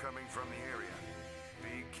signals coming from the area.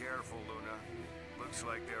 Be careful, Luna. Looks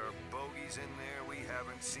like there are bogeys in there we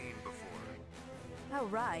haven't seen before. All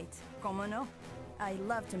right. Como no? I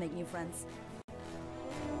love to make new friends.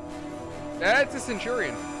 That's a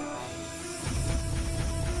Centurion.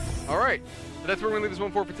 Alright. But that's where we're going to leave this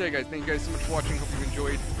one for today, guys. Thank you guys so much for watching. Hope you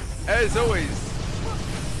enjoyed. As always,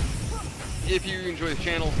 if you enjoy the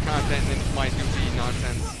channel, content, and my goofy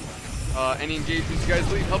nonsense, any engagements you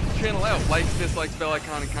guys leave help the channel out. Likes, dislikes, bell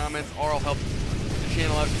icon, and comments all help the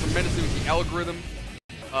channel out tremendously with the algorithm.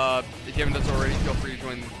 If you haven't done so already, feel free to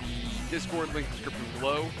join the Discord, link in the description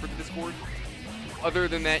below for the Discord. Other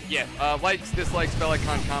than that, yeah, likes, dislikes, bell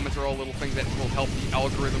icon, comments are all little things that will help the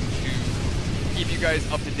algorithm to keep you guys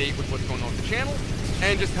up to date with what's going on with the channel,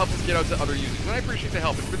 and just helps us get out to other users. And I appreciate the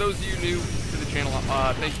help. And for those of you new to the channel,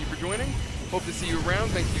 thank you for joining. Hope to see you around.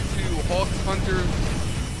 Thank you to Hawk, Hunter,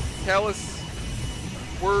 Callus,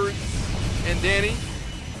 Words, and Danny.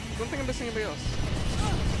 I don't think I'm missing anybody else.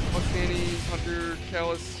 Hawk, Danny, Hunter,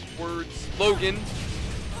 Callus, Words, Logan.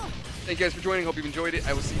 Thank you guys for joining. Hope you've enjoyed it.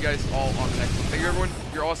 I will see you guys all on the next one. Thank you, everyone.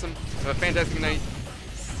 You're awesome. Have a fantastic night.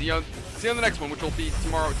 See you on the next one, which will be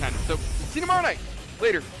tomorrow at 10. So, see you tomorrow night.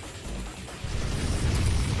 Later.